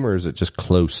vacuum, or is it just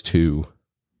close to?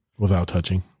 Without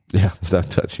touching. Yeah, without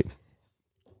touching.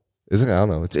 Isn't it? I don't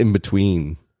know. It's in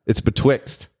between. It's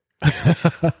betwixt.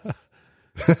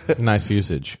 Nice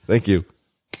usage. Thank you.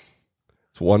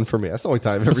 It's one for me. That's the only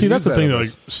time I've ever See, that's used the thing, that that,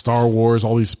 like Star Wars,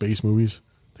 all these space movies,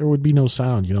 there would be no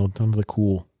sound, none of the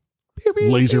cool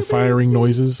laser firing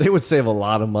noises. They would save a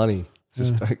lot of money.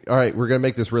 Just like, all right, we're going to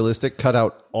make this realistic. Cut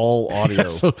out all audio.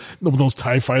 So those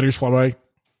TIE fighters fly by.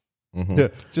 Yeah,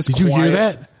 just Did you hear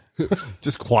quiet. that?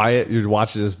 Just quiet. You're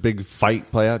watching this big fight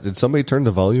play out. Did somebody turn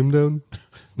the volume down?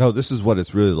 No, this is what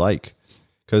it's really like.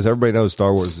 Because everybody knows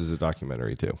Star Wars is a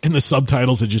documentary too. In the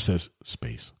subtitles, it just says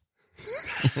space.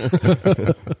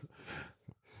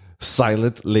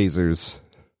 Silent lasers.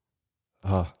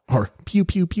 Or pew,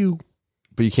 pew, pew.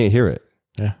 But you can't hear it.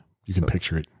 Yeah, you can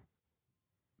picture it.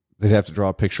 They'd have to draw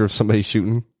a picture of somebody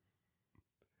shooting.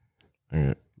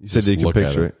 You said you can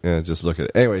picture it. Yeah, just look at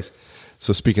it. Anyways,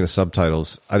 so speaking of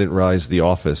subtitles, I didn't realize The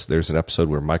Office, there's an episode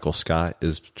where Michael Scott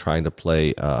is trying to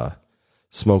play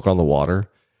Smoke on the Water,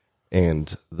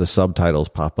 and the subtitles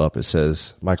pop up. It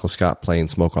says, Michael Scott playing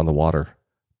Smoke on the Water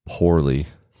poorly.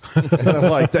 And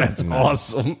I'm like, that's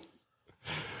awesome.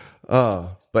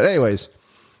 But anyways,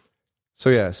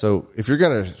 so if you're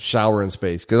going to shower in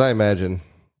space, because I imagine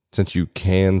since you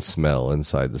can smell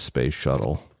inside the space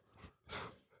shuttle.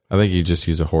 I think you just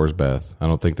use a horse bath. I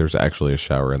don't think there's actually a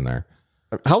shower in there.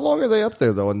 How long are they up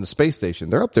there, though, in the space station?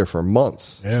 They're up there for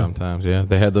months. Yeah. Sometimes, yeah.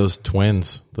 They had those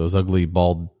twins, those ugly,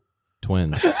 bald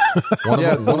twins. One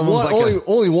of them was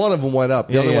only one of them went up.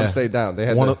 The other one stayed down. They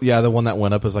had the one that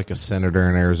went up is like a senator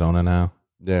in Arizona now.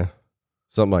 Yeah,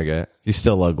 something like that. He's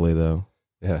still ugly, though.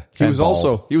 Yeah. He was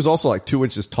also like 2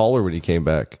 inches taller when he came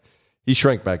back. He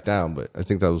shrank back down, but I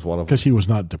think that was one of them. Because he was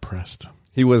not depressed.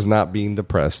 He was not being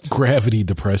depressed. Gravity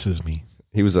depresses me.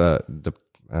 He was I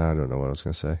don't know what I was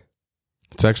going to say.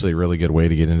 It's actually a really good way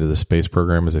to get into the space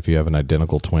program is if you have an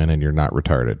identical twin and you're not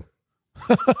retarded.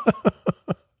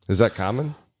 Is that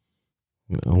common?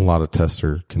 A lot of tests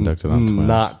are conducted on twins.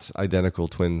 Not identical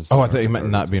twins. Oh, I thought you meant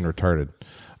not being retarded.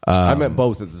 I meant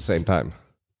both at the same time.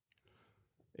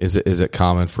 Is it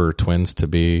common for twins to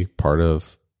be part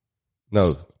of?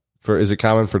 No. Is it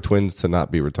common for twins to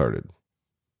not be retarded?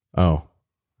 Oh,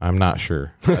 I'm not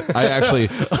sure. I actually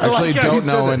don't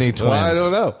know any twins. Well, I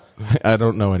don't know. I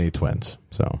don't know any twins.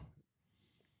 So,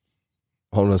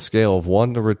 on a scale of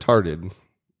 1 to retarded,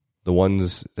 the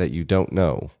ones that you don't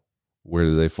know, where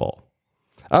do they fall?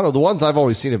 I don't know. The ones I've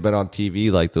always seen have been on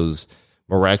TV, like those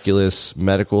miraculous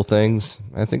medical things.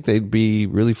 I think they'd be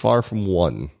really far from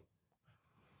 1.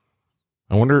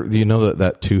 I wonder. Do you know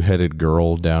that 2-headed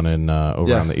girl down in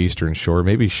over on the Eastern Shore?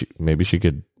 Maybe she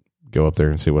could go up there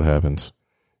and see what happens.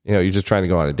 You know, you're just trying to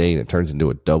go on a date and it turns into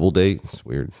a double date. It's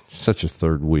weird. Such a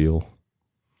third wheel.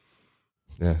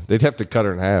 Yeah, they'd have to cut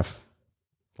her in half.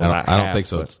 Well, I don't think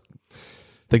so. I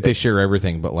think they share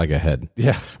everything but like a head.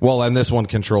 Yeah. Well, and this one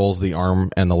controls the arm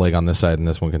and the leg on this side, and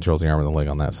this one controls the arm and the leg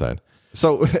on that side.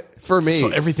 So for me, so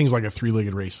everything's like a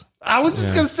 3-legged race. I was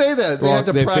just going to say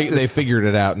that. They figured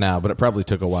it out now, but it probably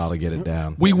took a while to get it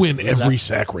down. We win every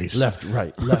sack race. Left,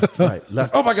 right, left, right,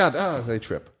 left. Oh my God. Oh, they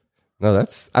trip. No,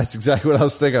 that's exactly what I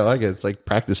was thinking. I like it. It's like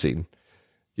practicing.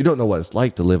 You don't know what it's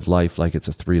like to live life like it's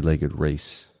a 3-legged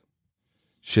race.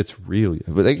 Shit's real.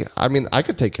 But I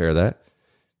could take care of that.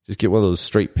 Just get one of those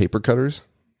straight paper cutters,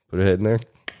 put a head in there.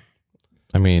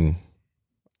 I mean,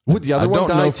 would the other one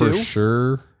die too? For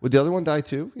sure. Would the other one die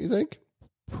too, you think?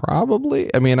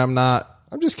 Probably. I mean, I'm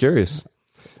just curious.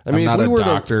 I mean, I'm not a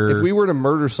doctor. If we were to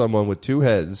murder someone with 2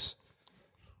 heads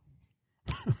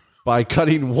by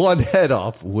cutting one head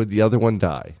off, would the other one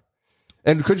die?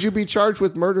 And could you be charged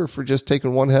with murder for just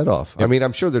taking one head off? I mean,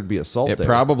 I'm sure there'd be assault there. It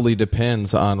probably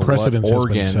depends on what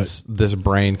organs this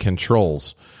brain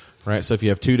controls. Right, so if you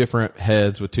have 2 different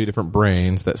heads with 2 different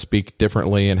brains that speak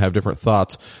differently and have different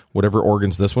thoughts, whatever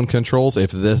organs this one controls, if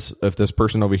this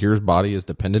person over here's body is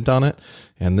dependent on it,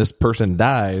 and this person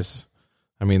dies,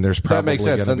 I mean, there's probably that makes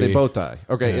sense. Then they both die.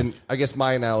 Okay, and I guess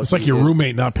my analogy it's like your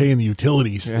roommate not paying the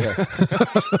utilities,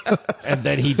 and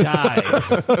then he died.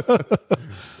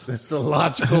 That's the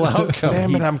logical outcome.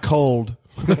 Damn it, I'm cold.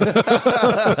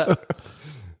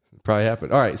 Probably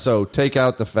happened. All right, so take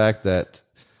out the fact that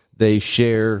they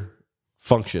share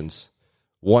functions.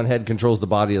 One head controls the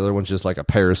body, the other one's just like a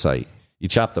parasite. You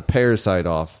chop the parasite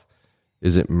off,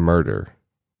 is it murder?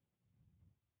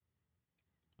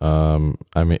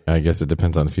 I mean, I guess it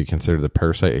depends on if you consider the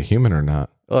parasite a human or not.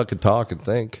 Well, it could talk and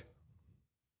think.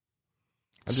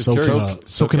 I'm just curious.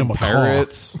 So can a macaw.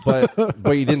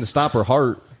 But you didn't stop her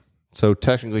heart, so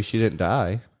technically she didn't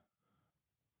die.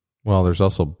 Well, there's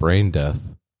also brain death.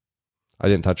 I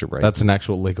didn't touch her brain. That's an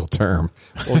actual legal term.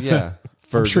 Well, yeah.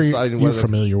 I'm sure you're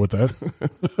familiar with that.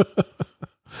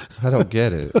 I don't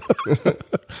get it.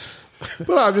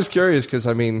 But I'm just curious because,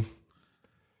 I mean...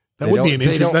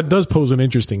 That does pose an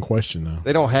interesting question, though.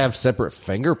 They don't have separate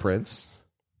fingerprints.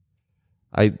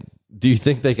 Do you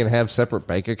think they can have separate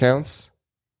bank accounts?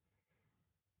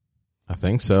 I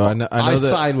think so. I know I that,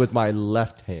 sign with my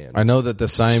left hand. I know that the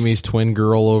Siamese twin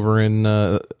girl over in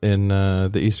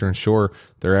the Eastern Shore,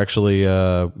 they're actually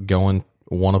going.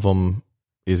 One of them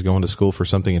is going to school for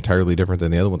something entirely different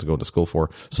than the other one's going to school for,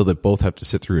 so they both have to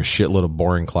sit through a shitload of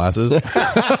boring classes. but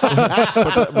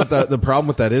the problem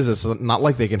with that is it's not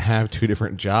like they can have 2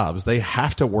 different jobs. They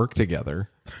have to work together.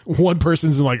 One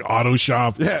person's in like auto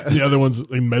shop, the other one's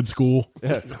in med school.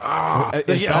 Yeah.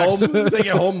 They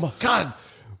get home. God,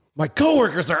 my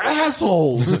coworkers are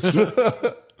assholes.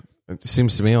 It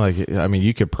seems to me like, I mean,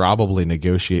 you could probably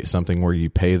negotiate something where you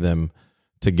pay them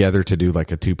together to do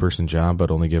like a 2-person job,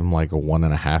 but only give them like a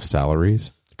 1.5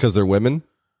 salaries. Because they're women?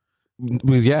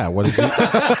 Well, yeah. What did you?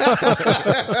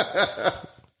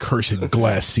 Cursed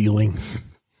glass ceiling.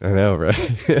 I know, right?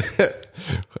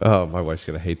 Oh, my wife's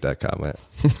going to hate that comment.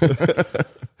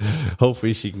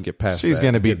 Hopefully she can get past She's that.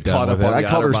 going to be Get done caught with it. up on I the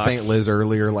called her Otterbox. St. Liz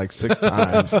earlier like 6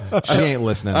 times. She ain't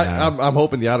listening now. I'm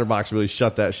hoping the Otterbox really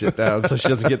shut that shit down so she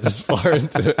doesn't get this far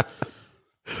into it.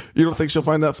 You don't think she'll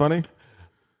find that funny?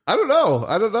 I don't know.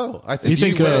 I think, You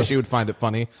think, She said she would find it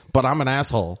funny, but I'm an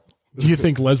asshole. Do you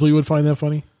think Leslie would find that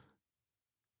funny?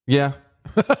 Yeah.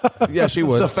 Yeah, she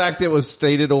would. the fact it was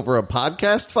stated over a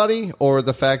podcast funny, or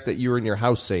the fact that you were in your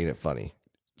house saying it funny?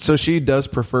 So she does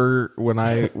prefer when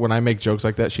I make jokes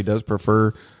like that. She does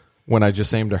prefer when I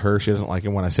just say them to her. She doesn't like it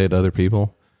when I say it to other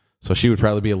people. So she would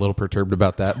probably be a little perturbed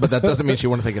about that. But that doesn't mean she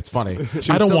wouldn't think it's funny.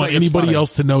 I don't want anybody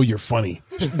else to know you're funny.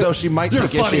 No, she might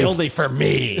take issue. only for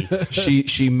me.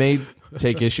 She may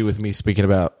take issue with me speaking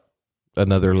about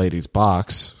another lady's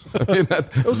box. I mean,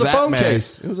 It was a phone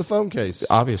case. It was a phone case.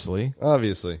 Obviously,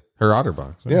 Obviously. her otter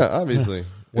box. Yeah, obviously.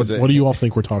 What do you all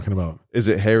think we're talking about? Is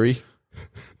it Harry?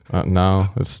 No,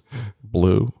 it's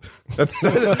blue.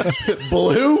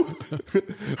 Blue?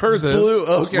 Hers is Blue,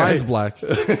 okay. Mine's black.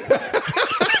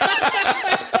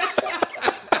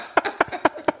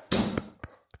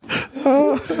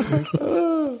 Oh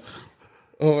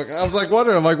my God. I was like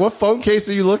wondering, I'm like, what phone case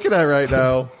are you looking at right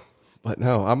now? But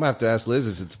no, I'm gonna have to ask Liz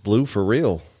if it's blue for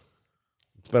real.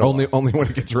 It's been a only when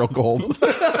it gets real cold.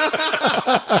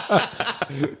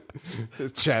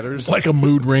 It chatters. It's like a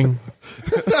mood ring.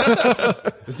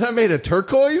 Is that made of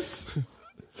turquoise?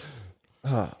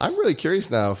 I'm really curious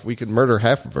now if we could murder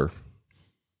half of her.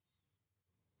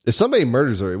 If somebody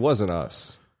murders her, it wasn't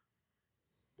us,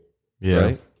 Yeah,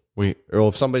 right? we Or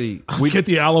if somebody, Let's get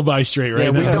the alibi straight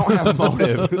right we now. don't have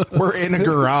motive. We're in a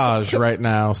garage right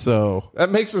now, so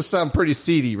that makes us sound pretty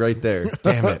seedy right there.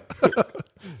 damn it.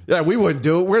 Yeah, we wouldn't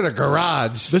do it. We're in a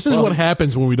garage. This is what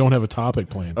happens when we don't have a topic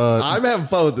planned. I'm having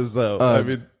fun with this though. I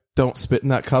mean, Don't spit in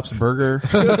that cup's burger.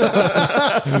 does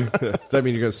that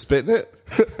mean you're gonna spit in it?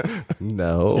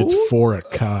 No. It's for a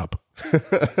cop.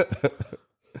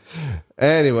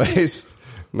 Anyways,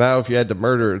 now if you had to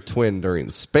murder a twin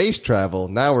during space travel,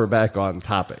 now we're back on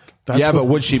topic. But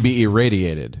would she be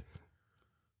irradiated?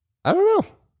 I don't know.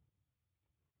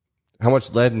 How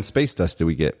much lead and space dust do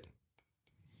we get?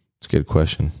 It's a good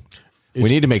question. We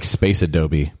need to make space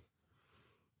Adobe.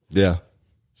 Yeah.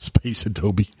 Space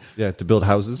Adobe Yeah, to build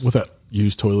houses. with that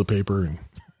used toilet paper and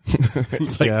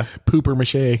it's like pooper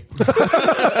mache.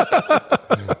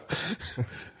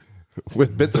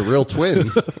 With bits of real twin.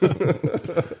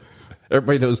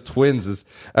 Everybody knows twins is...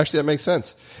 Actually, that makes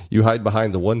sense. You hide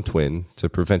behind the one twin to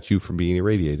prevent you from being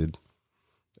irradiated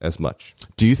as much.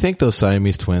 Do you think those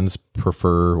Siamese twins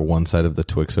prefer one side of the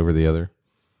Twix over the other?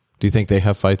 Do you think they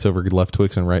have fights over left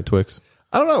Twix and right Twix?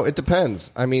 I don't know. It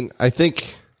depends. I mean, I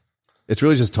think it's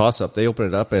really just toss up. They open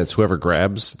it up and it's whoever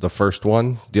grabs the first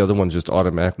one. The other one's just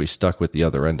automatically stuck with the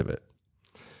other end of it.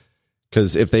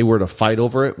 Because if they were to fight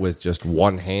over it with just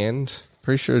one hand,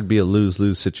 pretty sure it'd be a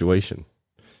lose-lose situation.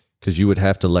 Because you would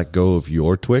have to let go of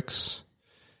your Twix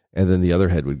and then the other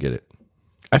head would get it.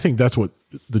 I think that's what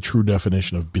the true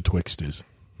definition of betwixt is.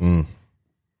 Do you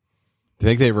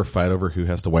think they ever fight over who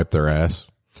has to wipe their ass?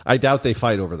 I doubt they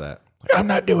fight over that. I'm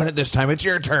not doing it this time. It's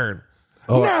your turn.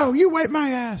 No, you wipe my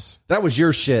ass. That was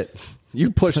your shit. You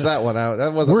pushed that one out.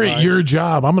 That wasn't We're mine. at your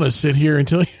job. I'm going to sit here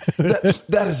until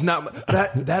That is not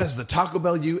that is the Taco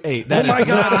Bell you ate. That Oh my is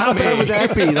God, not how me. bad would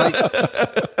that be?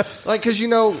 Like, because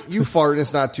you fart and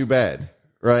it's not too bad,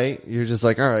 right? You're just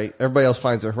like, all right, everybody else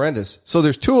finds it horrendous. So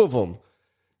there's two of them.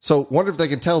 So wonder if they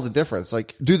can tell the difference.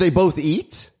 Like, do they both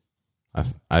eat?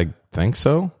 I think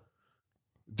so.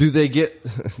 Do they get,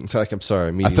 like, I'm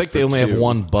sorry. I think they only have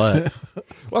one butt. Well,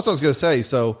 that's what I was going to say.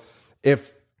 So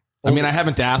if, I mean, I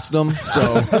haven't asked them, so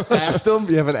asked them,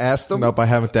 you haven't asked them? nope, I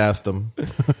haven't asked them.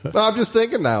 No, I'm just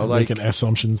thinking now, like, making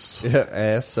assumptions.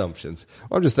 yeah, assumptions.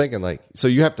 Well, I'm just thinking, like, so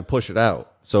you have to push it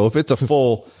out. So if it's a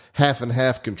full half and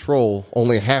half control,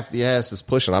 only half the ass is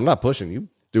pushing. I'm not pushing. You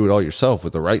do it all yourself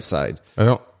with the right side. I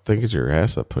don't think it's your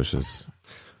ass that pushes.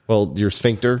 Well, your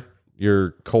sphincter,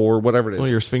 your core, whatever it is. Well,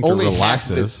 your sphincter half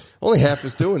relaxes. only half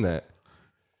is doing that.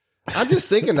 I'm just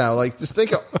thinking now, like, just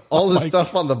think of all this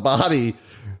stuff on the body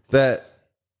that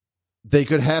they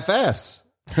could half-ass.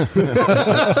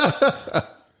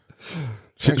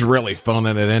 She's really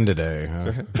phoning it in today.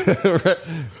 Huh?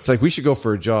 It's like, we should go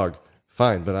for a jog.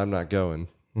 Fine, but I'm not going.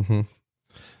 Mm-hmm.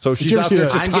 So she's you ever out see there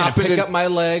that? just I'm gonna hopping pick and, up my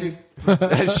leg.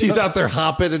 she's out there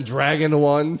hopping and dragging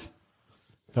one.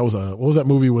 That was what was that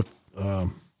movie with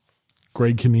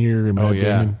Greg Kinnear and Matt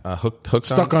Damon? Hooked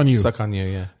Stuck on You. Stuck on You.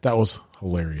 Yeah, That was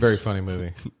hilarious. very funny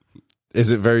movie.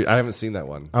 Is it very? I haven't seen that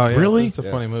one. Oh yeah, Really? It's a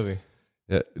funny movie.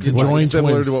 Yeah. Conjoined Was it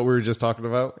similar twins. to what we were just talking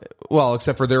about? Well,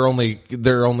 except for they're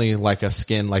only like a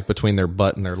skin like between their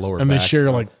butt and their lower And back. they share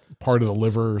like part of the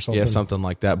liver or something. Yeah, something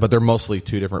like that. But they're mostly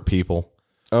two different people.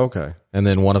 Okay. And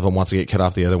then one of them wants to get cut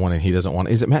off the other one, and he doesn't want.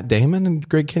 Is it Matt Damon and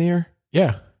Greg Kinnear?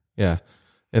 Yeah. Yeah.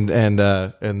 And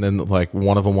then like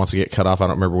one of them wants to get cut off. I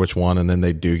don't remember which one. And then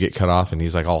they do get cut off, and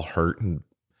he's like all hurt and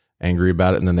angry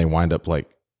about it. And then they wind up like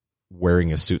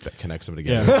wearing a suit that connects them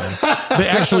together. Yeah. They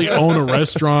actually own a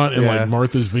restaurant in like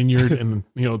Martha's Vineyard, and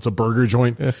it's a burger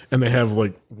joint, and they have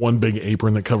like one big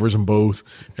apron that covers them both,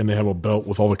 and they have a belt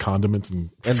with all the condiments and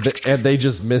they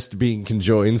just missed being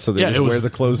conjoined, so they just wear the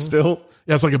clothes still.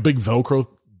 yeah, it's like a big Velcro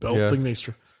belt thing.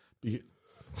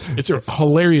 It's a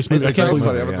hilarious movie. It I can't sounds believe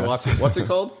funny. I'm gonna watch it. What's it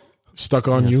called? Stuck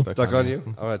on You. Stuck on You.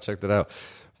 I'm gonna check that out.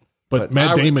 But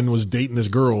Matt Damon was dating this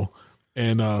girl,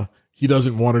 and he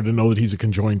doesn't want her to know that he's a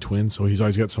conjoined twin, so he's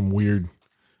always got some weird,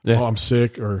 oh, I'm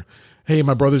sick, or hey,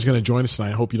 my brother's going to join us tonight.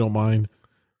 I hope you don't mind.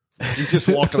 He's just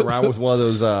walking around with one of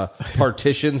those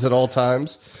partitions at all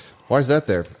times. Why is that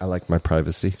there? I like my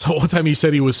privacy. So one time he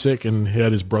said he was sick, and he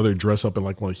had his brother dress up in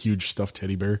like one huge stuffed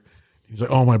teddy bear. He's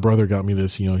like, oh, my brother got me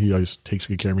this. He always takes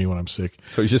good care of me when I'm sick.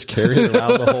 So he's just carrying it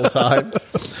around the whole time.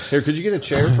 Here, could you get a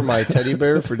chair for my teddy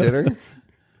bear for dinner?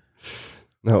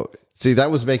 No. See,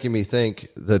 that was making me think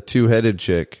the two-headed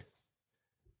chick,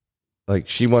 like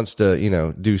she wants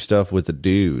to, do stuff with a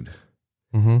dude.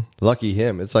 Mm-hmm. Lucky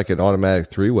him. It's like an automatic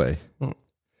three-way.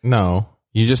 No,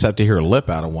 you just have to hear a lip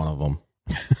out of one of them.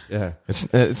 Yeah.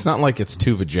 It's not like it's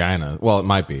two vagina. Well, it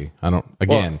might be. I don't.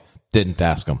 Again, didn't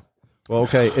ask them. Well,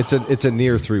 okay. It's a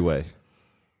near three-way.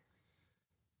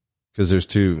 Because there's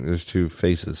two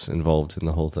faces involved in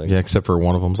the whole thing. Yeah, except for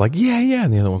one of them's like, yeah,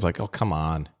 and the other one's like, oh, come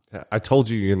on. I told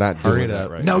you you're not doing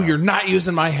that right No, now. you're not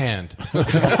using my hand.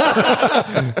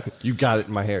 You got it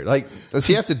in my hair. Like, does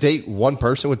he have to date one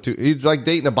person with two? He's like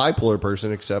dating a bipolar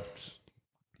person, except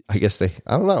I guess I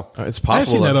don't know. It's I've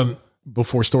possible. seen that on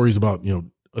before stories about,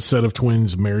 a set of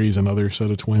twins marries another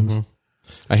set of twins. Mm-hmm.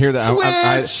 I hear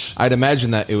that. I'd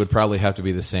imagine that it would probably have to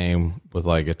be the same with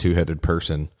like a two-headed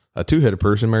person. A two-headed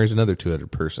person marries another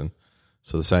two-headed person.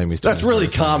 So the Siamese twins. That's really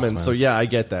marry common. Siamese So twins. yeah, I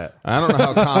get that. I don't know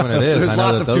how common it is. There's I know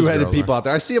lots that of those two-headed girls people are. out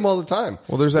there. I see them all the time.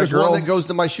 Well, there's that girl one that goes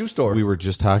to my shoe store. We were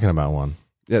just talking about one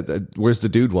Yeah, where's the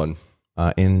dude one?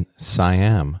 in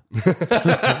Siam,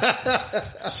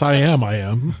 Siam, I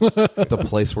am. the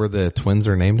place where the twins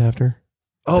are named after.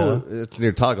 Oh, it's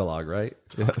near Tagalog, right?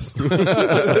 Yes.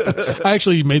 I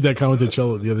actually made that comment to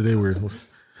Chella the other day where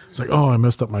it's like, oh, I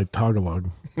messed up my Tagalog.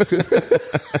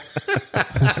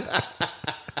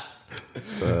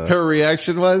 Her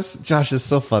reaction was, Josh is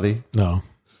so funny. No.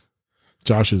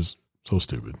 Josh is so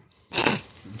stupid.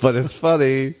 But it's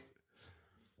funny.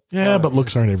 Yeah, but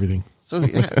looks aren't everything. So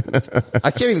yeah,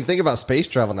 I can't even think about space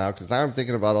travel now because now I'm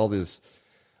thinking about all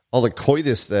the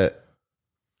coitus that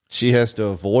she has to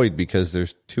avoid because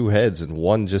there's two heads and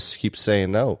one just keeps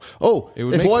saying no. Oh, It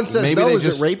would if make- one says maybe no, they is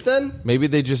just- it rape then? Maybe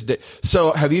they just did.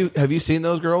 So have you seen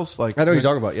those girls? Like I know what you're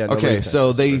talking about. Yeah. no Okay, rape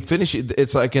so they finish it.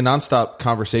 It's like a nonstop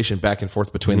conversation back and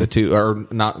forth between the two, or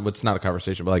not. It's not a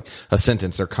conversation, but like a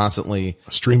sentence. They're constantly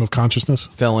A stream of consciousness.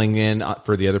 filling in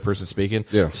for the other person speaking.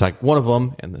 Yeah. It's like one of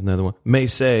them, and then the other one may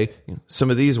say some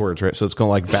of these words, right? So it's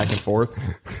going like back and forth,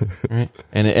 right?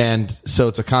 And so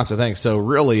it's a constant thing. So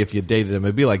really, if you dated them,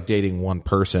 it'd be like dating one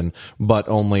person, but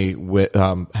only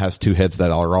has two heads that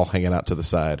are all hanging out to the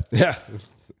side. Yeah.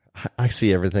 I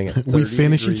see everything. At We 30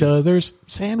 finish degrees. each other's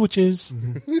sandwiches.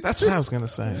 That's what I was going to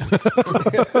say.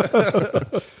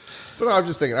 But no, I'm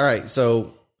just thinking, all right,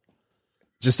 so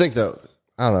just think though,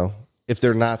 I don't know, if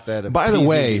they're not that By the appeasing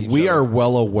way, to each we other. are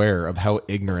well aware of how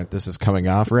ignorant this is coming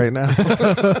off right now.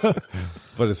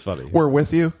 But it's funny. We're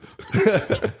with you.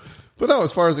 But no,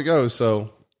 as far as it goes,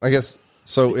 so I guess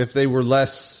so if they were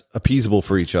less appeasable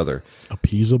for each other.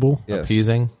 Appeasable. Yes.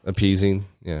 Appeasing.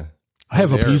 Yeah. I have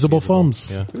They're appeasable appeasable.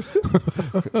 thumbs.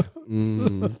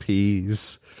 Yeah.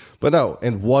 Peas. But no,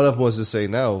 and one of them was to say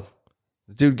no.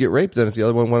 The dude get raped then if the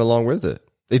other one went along with it.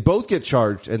 They'd both get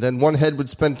charged, and then one head would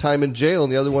spend time in jail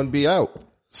and the other one be out.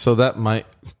 So that might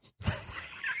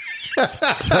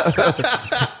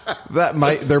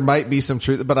there might be some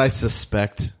truth, but I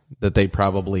suspect that they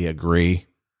probably agree.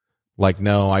 Like,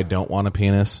 no, I don't want a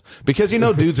penis. Because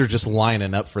dudes are just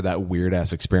lining up for that weird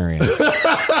ass experience.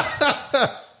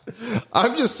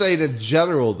 I'm just saying in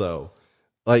general though,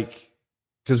 like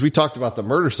because we talked about the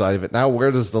murder side of it. Now,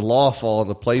 where does the law fall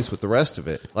into place with the rest of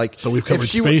it? Like, So we've covered if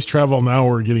she space travel. Now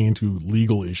we're getting into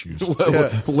legal issues.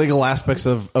 Legal aspects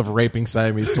of raping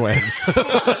Siamese twins.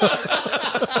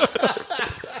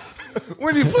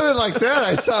 When you put it like that,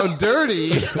 I sound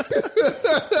dirty.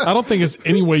 I don't think it's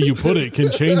any way you put it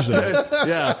can change that.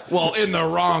 Yeah. Well, in the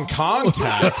wrong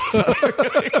context.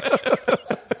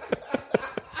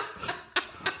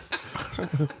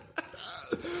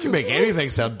 You can make anything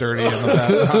sound dirty in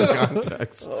the wrong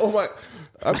context. Oh my!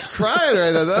 I'm crying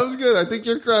right now. That was good. I think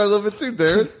you're crying a little bit too,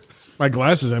 Darren. My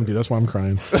glass is empty. That's why I'm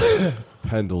crying.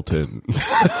 Pendleton,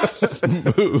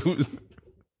 smooth.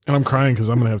 And I'm crying because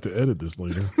I'm going to have to edit this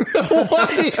later. Why?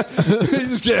 You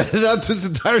just get it out this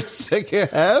entire second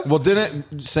half. Well,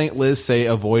 didn't St. Liz say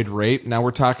avoid rape? Now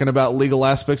we're talking about legal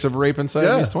aspects of rape and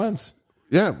Siamese twins.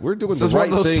 Yeah, we're doing This the is right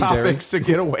one of those thing, topics to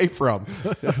get away from.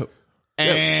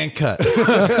 And cut.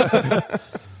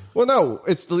 Well, no,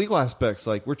 it's the legal aspects.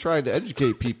 Like, we're trying to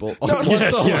educate people on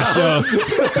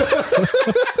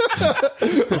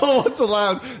what's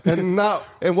allowed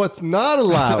and what's not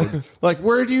allowed. Like,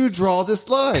 where do you draw this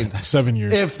line? 7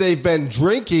 years. If they've been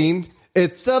drinking,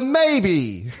 it's a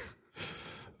maybe.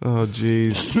 Oh,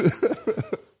 geez.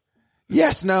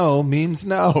 Yes, no means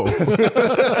no.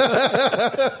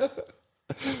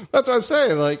 That's what I'm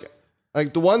saying.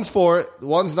 Like the one's for it, the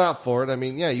one's not for it. I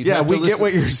mean, yeah, We get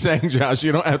what you're saying, Josh.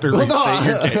 You don't have to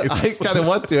restate your case. I kind of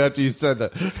want to after you said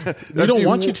that. We don't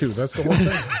want you to. That's the whole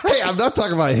thing. Hey, I'm not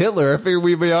talking about Hitler. I figured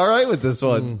we'd be all right with this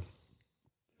one.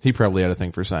 He probably had a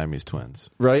thing for Siamese twins.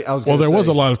 Right? Well, there was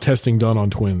a lot of testing done on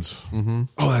twins.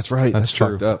 Oh, that's right. That's true.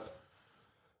 fucked up.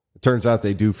 It turns out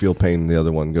they do feel pain the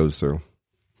other one goes through.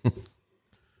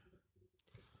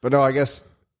 But no, I guess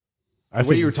I the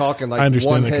way you were talking, like, I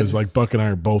understand one that because head- like Buck and I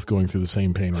are both going through the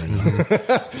same pain right now.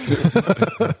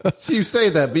 So you say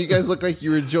that, but you guys look like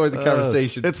you enjoyed the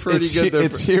conversation. It's pretty good.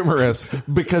 It's humorous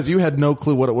because you had no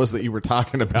clue what it was that you were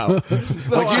talking about.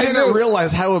 Like you didn't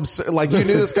realize how absurd. Like you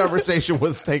knew this conversation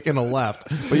was taking a left,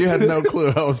 but you had no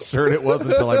clue how absurd it was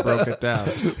until I broke it down.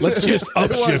 Let's just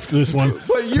upshift this one.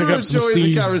 But you Pick up some enjoyed the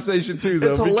steam. conversation too,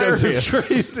 though. It's because hilarious.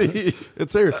 It's crazy.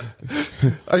 It's serious.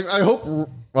 I hope.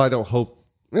 Well, I don't hope.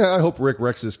 Yeah, I hope Rick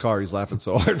wrecks his car. He's laughing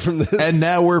so hard from this. And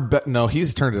now we're no,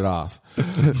 he's turned it off.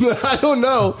 I don't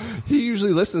know. He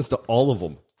usually listens to all of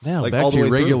them. Now Like, back all to the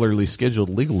your way through. regularly scheduled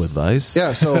legal advice.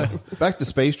 Yeah. So back to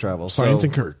space travel. Science So,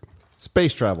 and Kirk.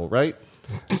 space travel, right?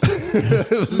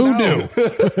 Who knew?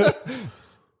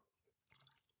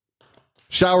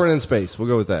 Showering in space. We'll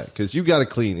go with that because you got to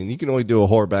clean, and you can only do a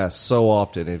whore bath so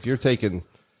often. If you're taking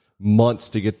months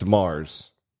to get to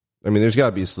Mars, I mean, there's got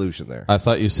to be a solution there. I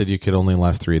thought you said you could only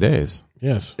last 3 days.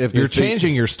 Yes. If You're they think-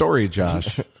 changing your story,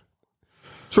 Josh.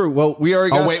 True. Well, we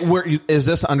already got. Oh wait, is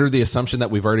this under the assumption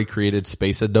that we've already created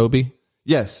Space Adobe?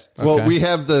 Yes. Well, Okay. we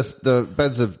have the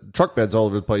beds of truck beds all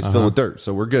over the place filled with dirt,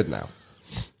 so we're good now.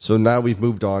 So now we've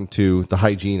moved on to the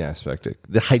hygiene aspect,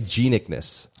 the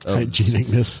hygienicness of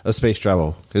Hygienicness. space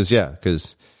travel.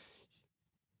 Because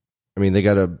I mean, they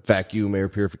got a vacuum air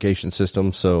purification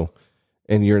system, so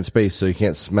and you're in space, so you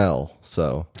can't smell.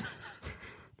 So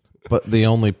But the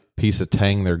only piece of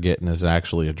tang they're getting is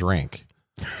actually a drink.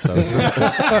 So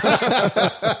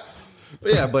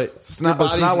it's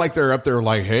not like they're up there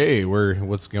like, hey,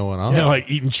 what's going on? Yeah, like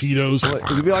eating Cheetos.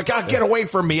 You'd be like, oh, get away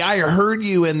from me. I heard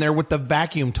you in there with the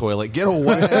vacuum toilet. Get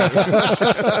away.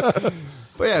 But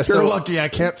yeah, You're so lucky I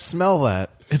can't smell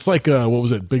that. It's like, what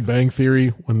was it, Big Bang Theory,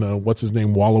 when what's his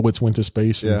name, Wolowitz went to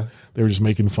space. And Yeah. they were just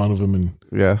making fun of him and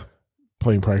yeah.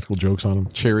 playing practical jokes on him.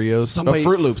 Cheerios. Somebody-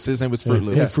 Fruit Loops. His name was Fruit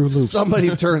Loops. Yeah, Fruit Loops.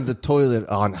 Somebody turned the toilet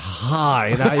on high,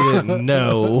 and I didn't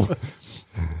know.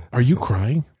 Are you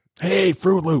crying? Hey,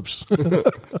 Fruit Loops.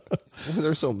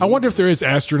 They're so. I wonder if there is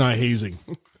astronaut hazing.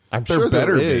 I'm there sure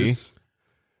better there be. is.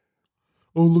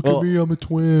 Oh, look Well- at me. I'm a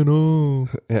twin. Oh.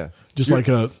 Yeah, Just like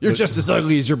a. you're just as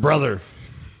ugly as your brother.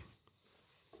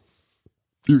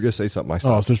 You were gonna say something. I Oh,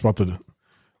 saw. it's just about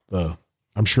the.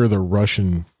 I'm sure the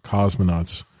Russian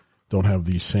cosmonauts don't have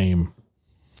the same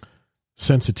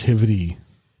sensitivity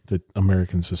that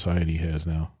American society has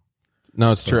now.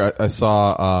 No, it's true. I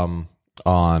saw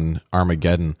on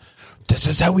Armageddon, this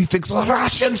is how we fix the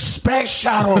Russian space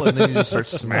shuttle. And then you just start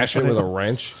Smash it with a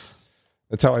wrench.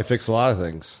 That's how I fix a lot of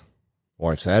things.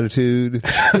 Wife's attitude.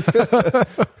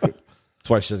 That's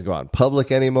why she doesn't go out in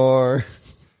public anymore.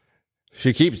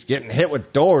 She keeps getting hit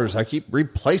with doors. I keep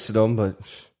replacing them, but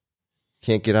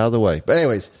can't get out of the way. But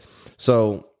anyways,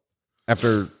 so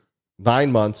after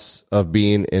 9 months of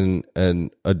being in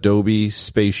an Adobe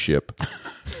spaceship,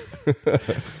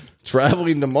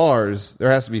 traveling to Mars,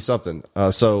 there has to be something.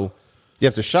 So you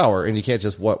have to shower, and you can't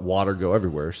just let water go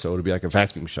everywhere. So it'd be like a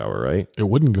vacuum shower, right? It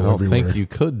wouldn't go I don't everywhere. think you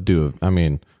could do it. I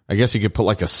mean, I guess you could put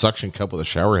like a suction cup with a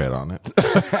shower head on it.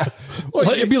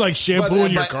 It'd be like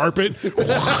shampooing your but- carpet.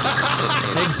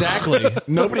 Exactly.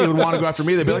 Nobody would want to go after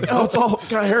me. They'd be like, "Oh, it's all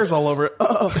got hairs all over it."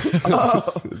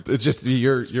 It's just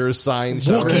your assigned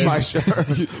shower. Wookiees. My shower.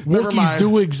 Never Wookiees mind.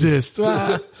 do exist.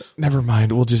 Ah. Never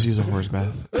mind. We'll just use a horse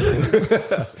bath.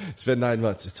 It's been 9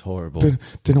 months. It's horrible.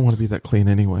 Didn't want to be that clean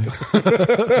anyway.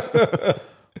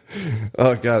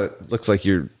 Oh, God. It looks like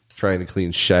you're trying to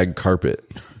clean shag carpet.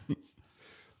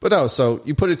 But no, so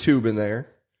you put a tube in there,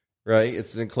 right?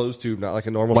 It's an enclosed tube, not like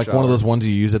a normal Like shower. one of those ones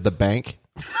you use at the bank.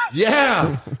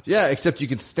 Yeah. Yeah, except you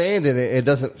can stand in it and it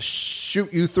doesn't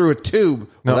shoot you through a tube.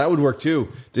 Well, that would work too.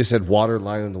 Just had water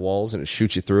lining the walls and it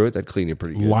shoots you through it. That'd clean you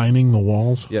pretty good. Lining the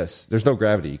walls. Yes. There's no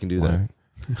gravity. You can do that.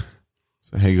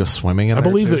 So hey, you go swimming in I there,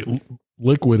 believe too? that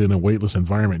liquid in a weightless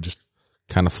environment just,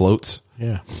 Kind of floats.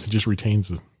 it just retains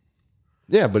the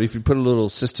Yeah, but if you put a little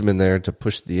system in there to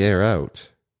push the air out,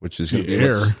 which is going to be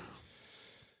air.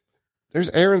 There's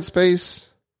air in space.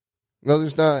 No,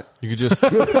 there's not. You could just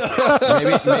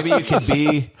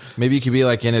maybe you could be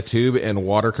like in a tube and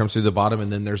water comes through the bottom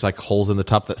and then there's like holes in the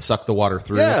top that suck the water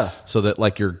through. Yeah. So that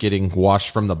like you're getting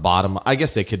washed from the bottom. I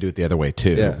guess they could do it the other way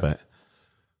too. Yeah. But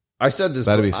I said this.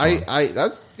 That'd be fun.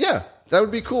 That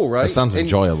would be cool, right? That sounds And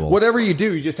enjoyable. Whatever you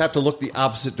do, you just have to look the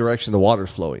opposite direction the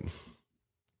water's flowing.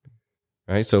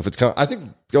 Right. So if it's I think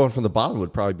going from the bottom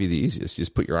would probably be the easiest. You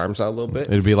just put your arms out a little bit.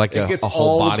 it'd be like It a gets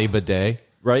whole all- body bidet.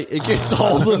 Right. It gets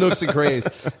all the nooks and crannies,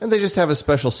 and they just have a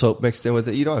special soap mixed in with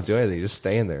it. You don't have to do anything. You just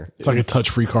stand there. It's like a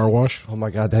touch-free car wash. Oh my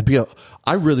God,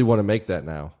 I really want to make that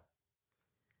now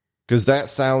because that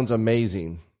sounds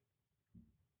amazing.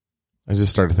 I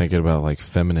just started thinking about like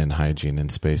feminine hygiene in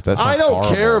space. That sounds I don't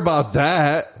horrible. care about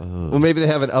that. Well, maybe they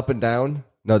have it up and down.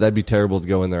 No, that'd be terrible to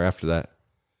go in there after that.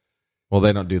 Well,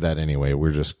 they don't do that anyway.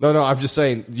 We're just No, I'm just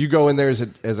saying you go in there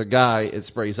as a guy, it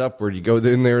sprays upward. You go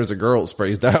in there as a girl, it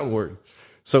sprays downward.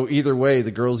 So either way, the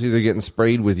girl's either getting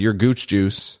sprayed with your gooch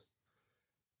juice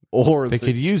or they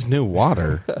could use new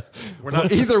water. We're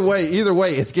not. either way,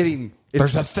 it's getting.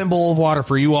 There's a thimble of water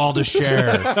for you all to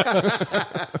share.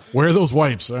 Where are those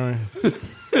wipes? All right.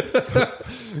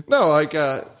 No, like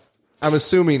I'm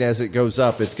assuming as it goes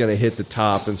up, it's going to hit the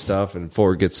top and stuff, and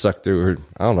before it gets sucked through. Or,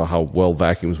 I don't know how well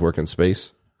vacuums work in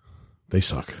space, They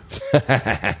suck.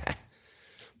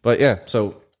 but yeah.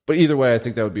 But either way, I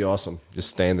think that would be awesome. Just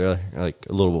stand there like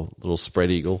a little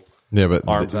spread eagle. Yeah, but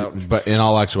Arms out. But in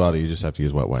all actuality, you just have to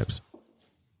use wet wipes.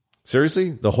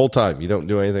 Seriously, the whole time you don't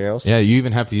do anything else. Yeah, you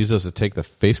even have to use those to take the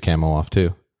face camo off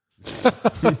too.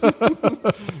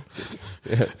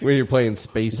 When you're playing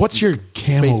space. What's your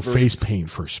camo Space face paint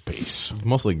for space?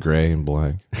 Mostly gray and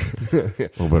black. A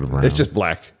little bit of brown. It's just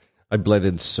black. I blend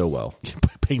in so well.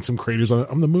 Paint some craters on it.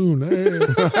 I'm the moon. Hey.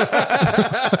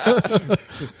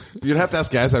 You'd have to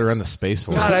ask guys that are in the space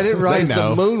force. God, I didn't realize They the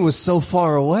know. moon was so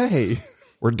far away.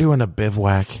 We're doing a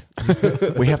bivouac.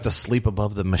 We have to sleep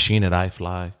above the machine at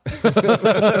iFly.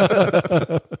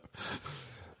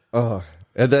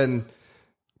 And then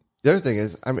the other thing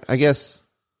is, I guess,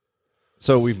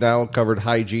 so we've now covered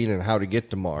hygiene and how to get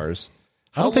to Mars.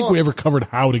 I don't think we ever covered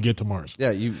how to get to Mars.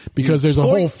 Yeah, Because there's a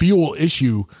whole fuel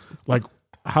issue. Like,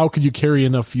 how could you carry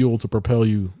enough fuel to propel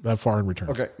you that far in return?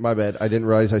 Okay, my bad. I didn't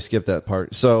realize I skipped that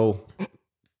part. So,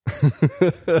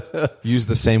 Use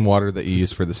the same water that you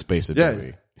use for the space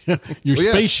ability. Your Well,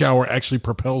 yeah. space shower actually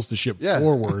propels the ship yeah.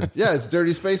 forward. Yeah, it's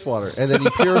dirty space water. And then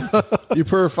you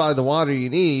purify the water you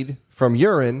need from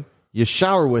urine. You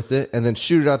shower with it and then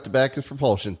shoot it out the back as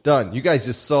propulsion. Done. You guys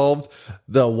just solved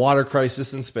the water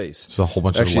crisis in space. It's a whole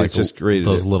bunch Actually, of like it's just created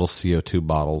those it. little CO2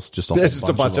 bottles. Just a whole It's just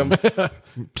a bunch of them. them.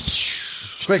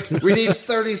 Quick, we need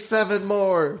 37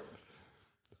 more.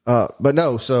 But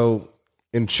no, so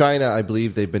in China, I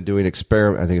believe they've been doing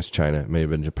experiment. I think it's China. It may have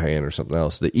been Japan or something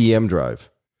else. The EM drive,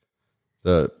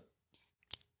 the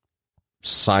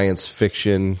science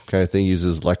fiction kind of thing,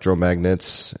 uses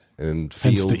electromagnets and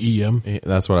Hence fields. the EM.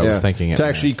 That's what I was thinking. to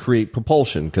actually create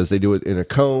propulsion because they do it in a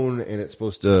cone and it's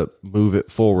supposed to move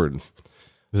it forward.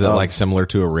 Is it like similar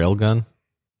to a rail gun?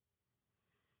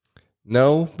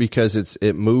 No, because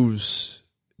it moves.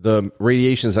 The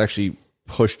radiation is actually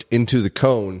pushed into the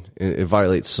cone, and it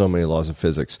violates so many laws of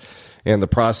physics. And the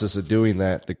process of doing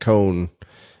that, the cone,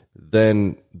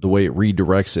 then the way it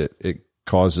redirects it, it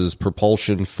causes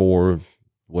propulsion for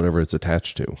whatever it's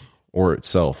attached to, or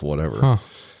itself, whatever. Huh.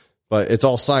 But it's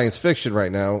all science fiction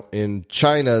right now. In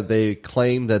China, they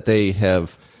claim that they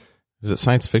have Is it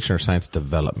science fiction or science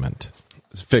development?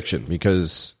 fiction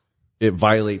because it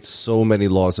violates so many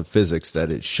laws of physics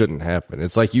that it shouldn't happen.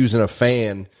 It's like using a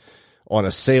fan on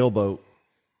a sailboat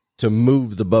to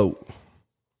move the boat.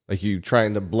 Like you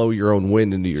trying to blow your own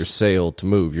wind into your sail to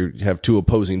move. You have two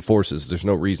opposing forces. There's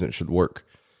no reason it should work.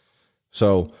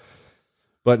 So,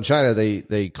 but in China,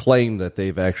 they claim that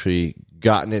they've actually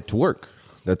gotten it to work.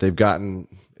 That they've gotten,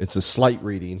 it's a slight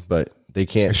reading, but they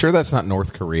can't. I'm sure that's not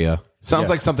North Korea. Sounds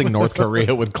like something North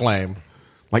Korea would claim.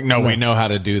 Like, no, we know how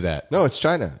to do that. No, it's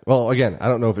China. Well, again, I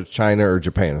don't know if it's China or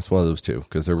Japan. It's one of those two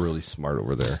because they're really smart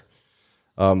over there.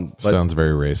 Sounds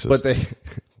very racist. But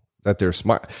that they're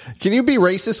smart. Can you be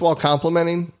racist while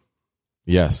complimenting?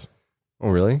 Yes. Oh,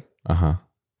 really? Uh-huh.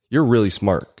 You're really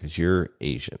smart because you're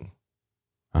Asian.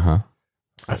 Uh-huh.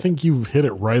 I think you've hit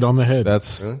it right on the head.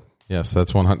 That's yes,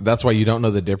 that's 100. That's why you don't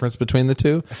know the difference between the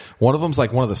two. One of them's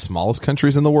like one of the smallest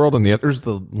countries in the world, and the other's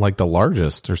the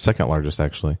largest or second largest,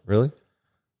 actually. Really?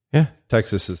 Yeah.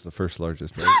 Texas is the first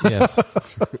largest, right? Yes.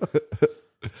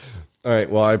 All right.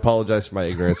 Well, I apologize for my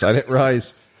ignorance. I didn't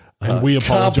realize. and we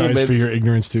apologize for your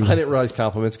ignorance, too. I didn't realize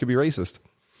compliments could be racist.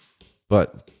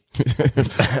 But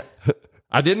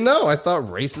I didn't know. I thought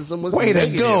racism was Way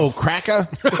negative. to go, cracker.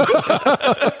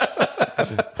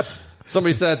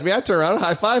 Somebody said that to me. I turned around and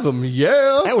high five him.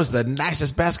 Yeah. That was the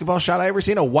nicest basketball shot I ever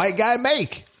seen a white guy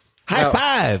make. High Now,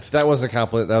 five. That wasn't a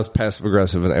compliment. That was passive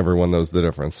aggressive, and everyone knows the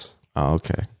difference. Oh,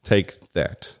 okay. Take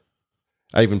that.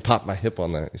 I even popped my hip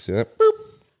on that. You see that? Boop.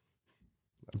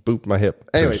 I booped my hip.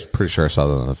 Anyways, Pretty sure I saw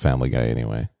that on the Family Guy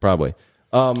anyway. probably.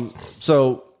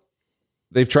 So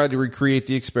they've tried to recreate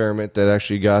the experiment that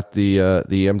actually got the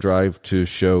M drive to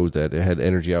show that it had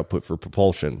energy output for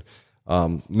propulsion.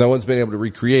 No one's been able to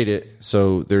recreate it,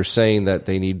 so they're saying that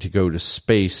they need to go to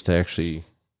space to actually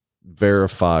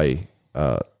verify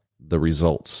the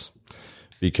results,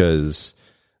 because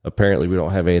apparently we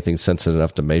don't have anything sensitive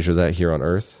enough to measure that here on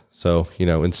Earth. So,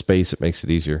 in space, it makes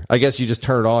it easier. I guess you just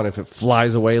turn it on. If it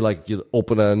flies away like you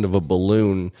open the end of a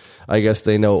balloon, I guess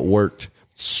they know it worked.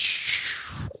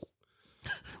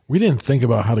 We didn't think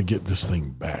about how to get this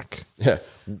thing back. Yeah.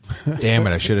 Damn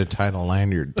it, I should have tied a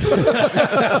lanyard.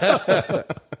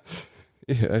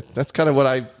 Yeah, that's kind of what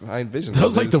I envisioned. That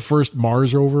was like the first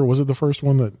Mars rover. Was it the first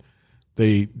one that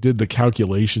they did the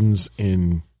calculations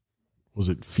in, was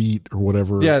it feet or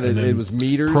whatever? Yeah, and then it was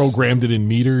meters. Programmed it in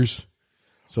meters.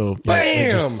 So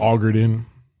it just augured in.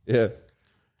 Yeah.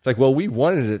 It's like, well, we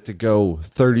wanted it to go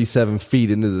 37 feet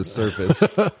into the surface.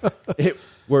 It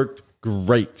worked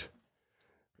great.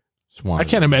 I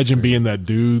can't imagine being that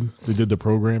dude that did the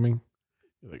programming.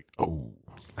 Like, oh,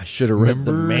 I should have read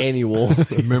the manual.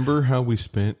 Remember how we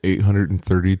spent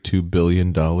 $832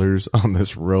 billion on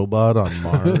this robot on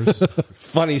Mars?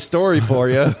 Funny story for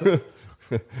you.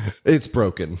 It's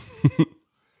broken.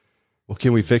 Well,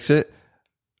 can we fix it?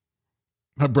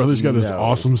 my brother's got this No.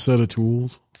 awesome set of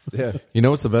tools. Yeah. You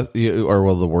know what's the best,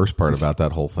 the worst part about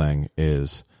that whole thing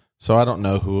is, so I don't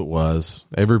know who it was.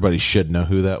 Everybody should know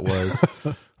who that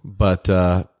was.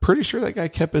 But pretty sure that guy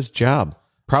kept his job.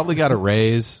 Probably got a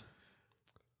raise.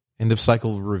 End of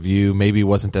cycle review maybe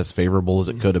wasn't as favorable as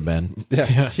it could have been.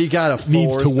 Yeah. He got a 4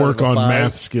 Needs to instead work of a on 5.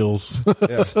 math skills.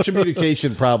 Yeah.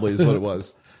 Communication probably is what it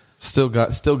was. Still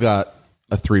got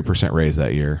a 3% raise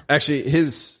that year. Actually,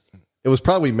 it was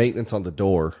probably maintenance on the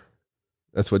door.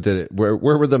 That's what did it. Where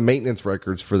were the maintenance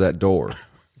records for that door?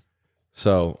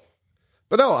 So,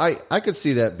 but no, I could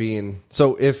see that being.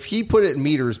 So if he put it in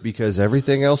meters, because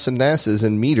everything else in NASA is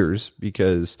in meters,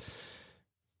 because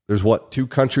there's 2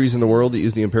 countries in the world that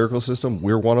use the empirical system.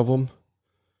 We're one of them.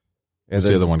 And Is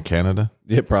the other one Canada?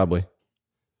 Yeah, probably.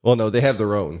 Well, no, they have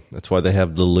their own. That's why they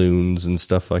have the loons and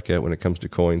stuff like that. When it comes to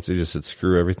coins, they just said,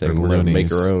 screw everything. Or We're going to make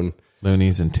loonies. our own.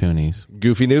 Loonies and toonies.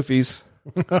 Goofy Newfies.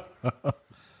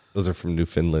 Those are from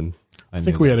Newfoundland. I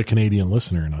think we had a Canadian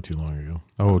listener not too long ago.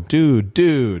 Oh,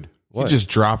 dude. What? You just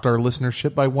dropped our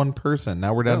listenership by 1 person.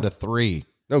 Now we're down to 3.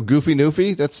 No, Goofy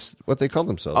Newfie. That's what they call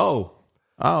themselves. Oh,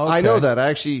 okay. I know that. I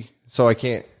hope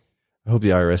the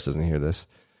IRS doesn't hear this.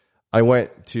 I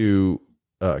went to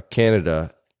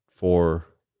Canada for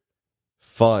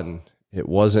fun. It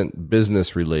wasn't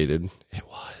business related. It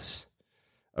was.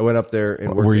 I went up there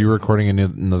and worked Were you recording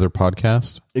another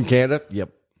podcast? in Canada.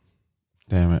 Yep.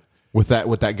 Damn it. With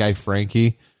that guy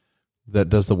Frankie that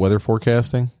does the weather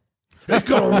forecasting? It's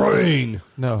gonna rain.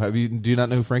 No, do you not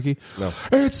know who Frankie? No.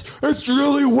 It's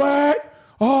really wet.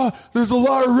 There's a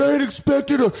lot of rain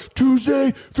expected on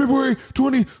Tuesday, February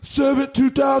 27th,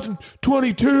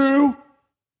 2022.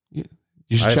 You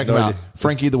should I have check no him out. idea.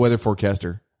 Frankie the weather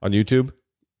forecaster. On YouTube.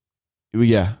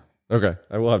 Yeah. Okay,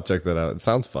 I will have to check that out. It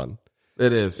sounds fun.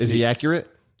 It is. Is he accurate?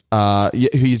 Yeah,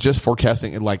 he's just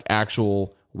forecasting like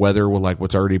actual weather with like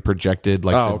what's already projected,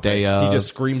 like the day of. He just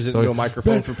screams it into a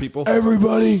microphone for people.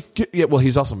 Everybody, well,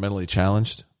 he's also mentally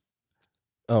challenged,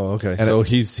 Oh, okay. So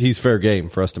he's fair game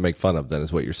for us to make fun of. Then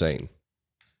is what you're saying.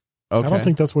 Okay. I don't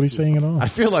think that's what he's saying at all. I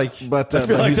feel like, But, I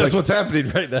feel but like he's that's like, what's happening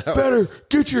right now. better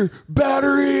get your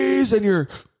batteries and your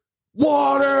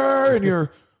water and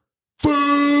your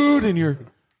food and your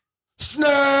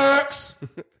snacks.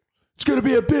 It's going to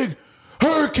be a big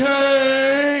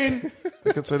hurricane.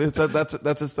 That's what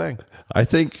that's his thing. I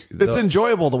think It's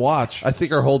enjoyable to watch. I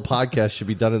think our whole podcast should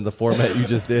be done in the format you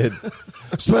just did.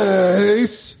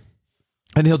 Space.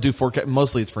 And he'll do forecast.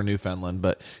 Mostly it's for Newfoundland,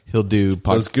 but he'll do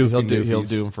Those goofy he'll do goofies.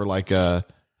 them for like he'll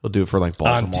do it for like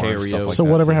Baltimore and Ontario. stuff like So that,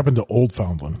 whatever too. happened to Old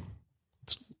Foundland?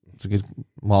 It's a good.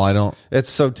 Well, I don't. It's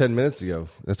so 10 minutes ago.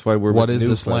 That's why we're. What with is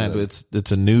this land? Newfoundland.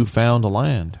 It's a newfound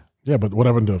land, Yeah, but what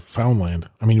happened to Foundland?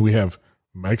 I mean, we have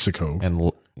Mexico and,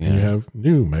 and you yeah, have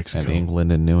New Mexico. and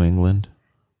England and New England.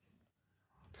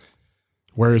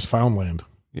 Where is Foundland?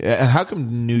 Yeah, and how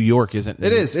come New York isn't?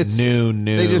 It is. It's new.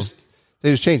 They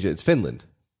just changed it. It's Finland.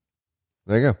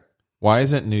 There you go. Why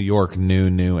isn't New York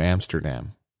new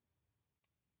Amsterdam?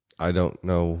 I don't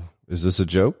know. Is this a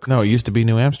joke? No, it used to be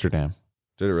New Amsterdam.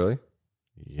 Did it really?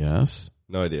 Yes.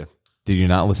 No idea. Did you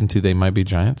not listen to They Might Be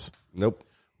Giants? Nope.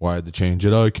 Why'd they change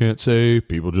it? I can't say.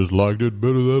 People just liked it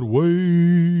better that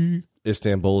way.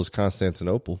 Istanbul is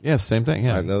Constantinople. Yeah, same thing.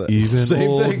 Yeah, I know that. Even Same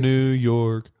old thing. New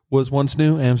York was once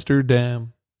New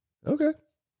Amsterdam. Okay.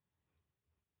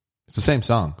 It's the same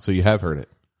song, so you have heard it.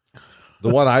 The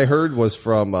one I heard was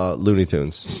from Looney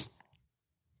Tunes.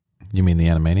 You mean the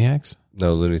Animaniacs?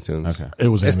 No, Looney Tunes. Okay. It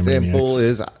was Istanbul Animaniacs.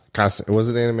 is constant. Was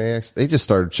it Animaniacs? They just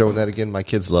started showing that again. My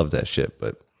kids love that shit,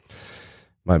 but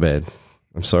my bad.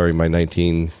 I'm sorry. My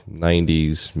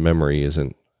 1990s memory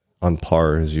isn't on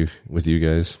par as with you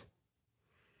guys.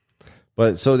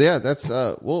 But so yeah, that's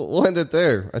we'll end it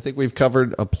there. I think we've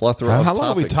covered a plethora of How long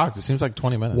have we topics. talked? It seems like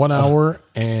 20 minutes. 1 hour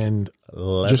and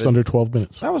 11. just under 12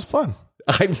 minutes. That was fun.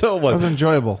 I know That was what.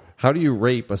 enjoyable. How do you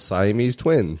rape a Siamese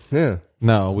twin? Yeah.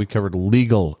 No, we covered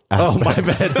legal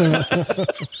aspects.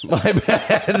 Oh, my bad. My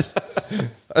bad.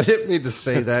 I didn't mean to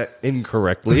say that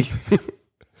incorrectly.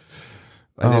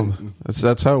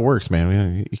 That's how it works,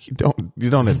 man. You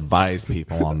don't advise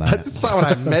people on that. That's not what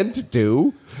I meant to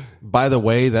do. By the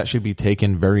way, that should be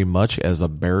taken very much as a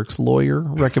barracks lawyer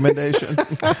recommendation.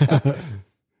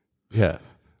 Yeah.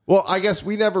 Well, I guess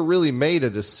we never really made a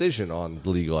decision on the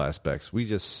legal aspects. We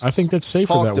just I think that's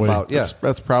safer talked that way. about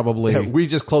That's probably we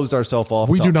just closed ourselves off.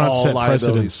 We to do not all set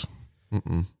liabilities.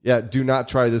 precedents. Yeah, do not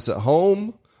try this at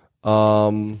home.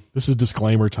 This is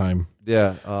disclaimer time.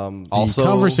 Yeah. The also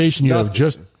conversation you have nothing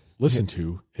just listened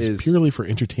to is purely for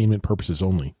entertainment purposes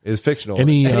only. Is fictional.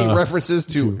 Any, references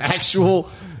to actual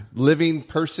living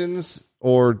persons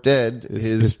or dead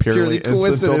is purely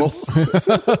coincidence.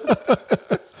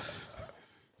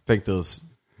 Think those.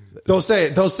 Don't say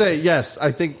it. Don't say it. Yes,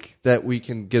 I think that we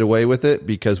can get away with it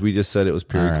because we just said it was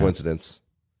pure All right. coincidence.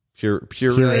 Pure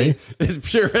Puree? It's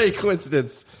puree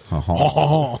coincidence. Oh,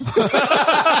 All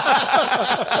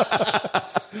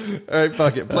right,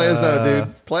 fuck it. Play us out,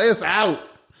 dude. Play us out.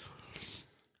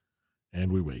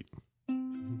 and we wait.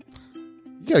 You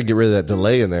gotta get rid of that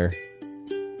delay in there.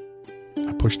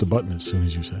 I pushed the button as soon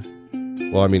as you said.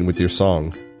 Well, I mean, with your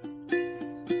song.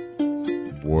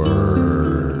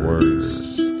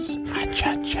 Words.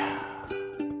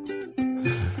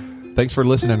 Thanks for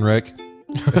listening, Rick.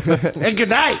 And good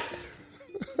night.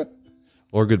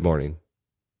 Or good morning.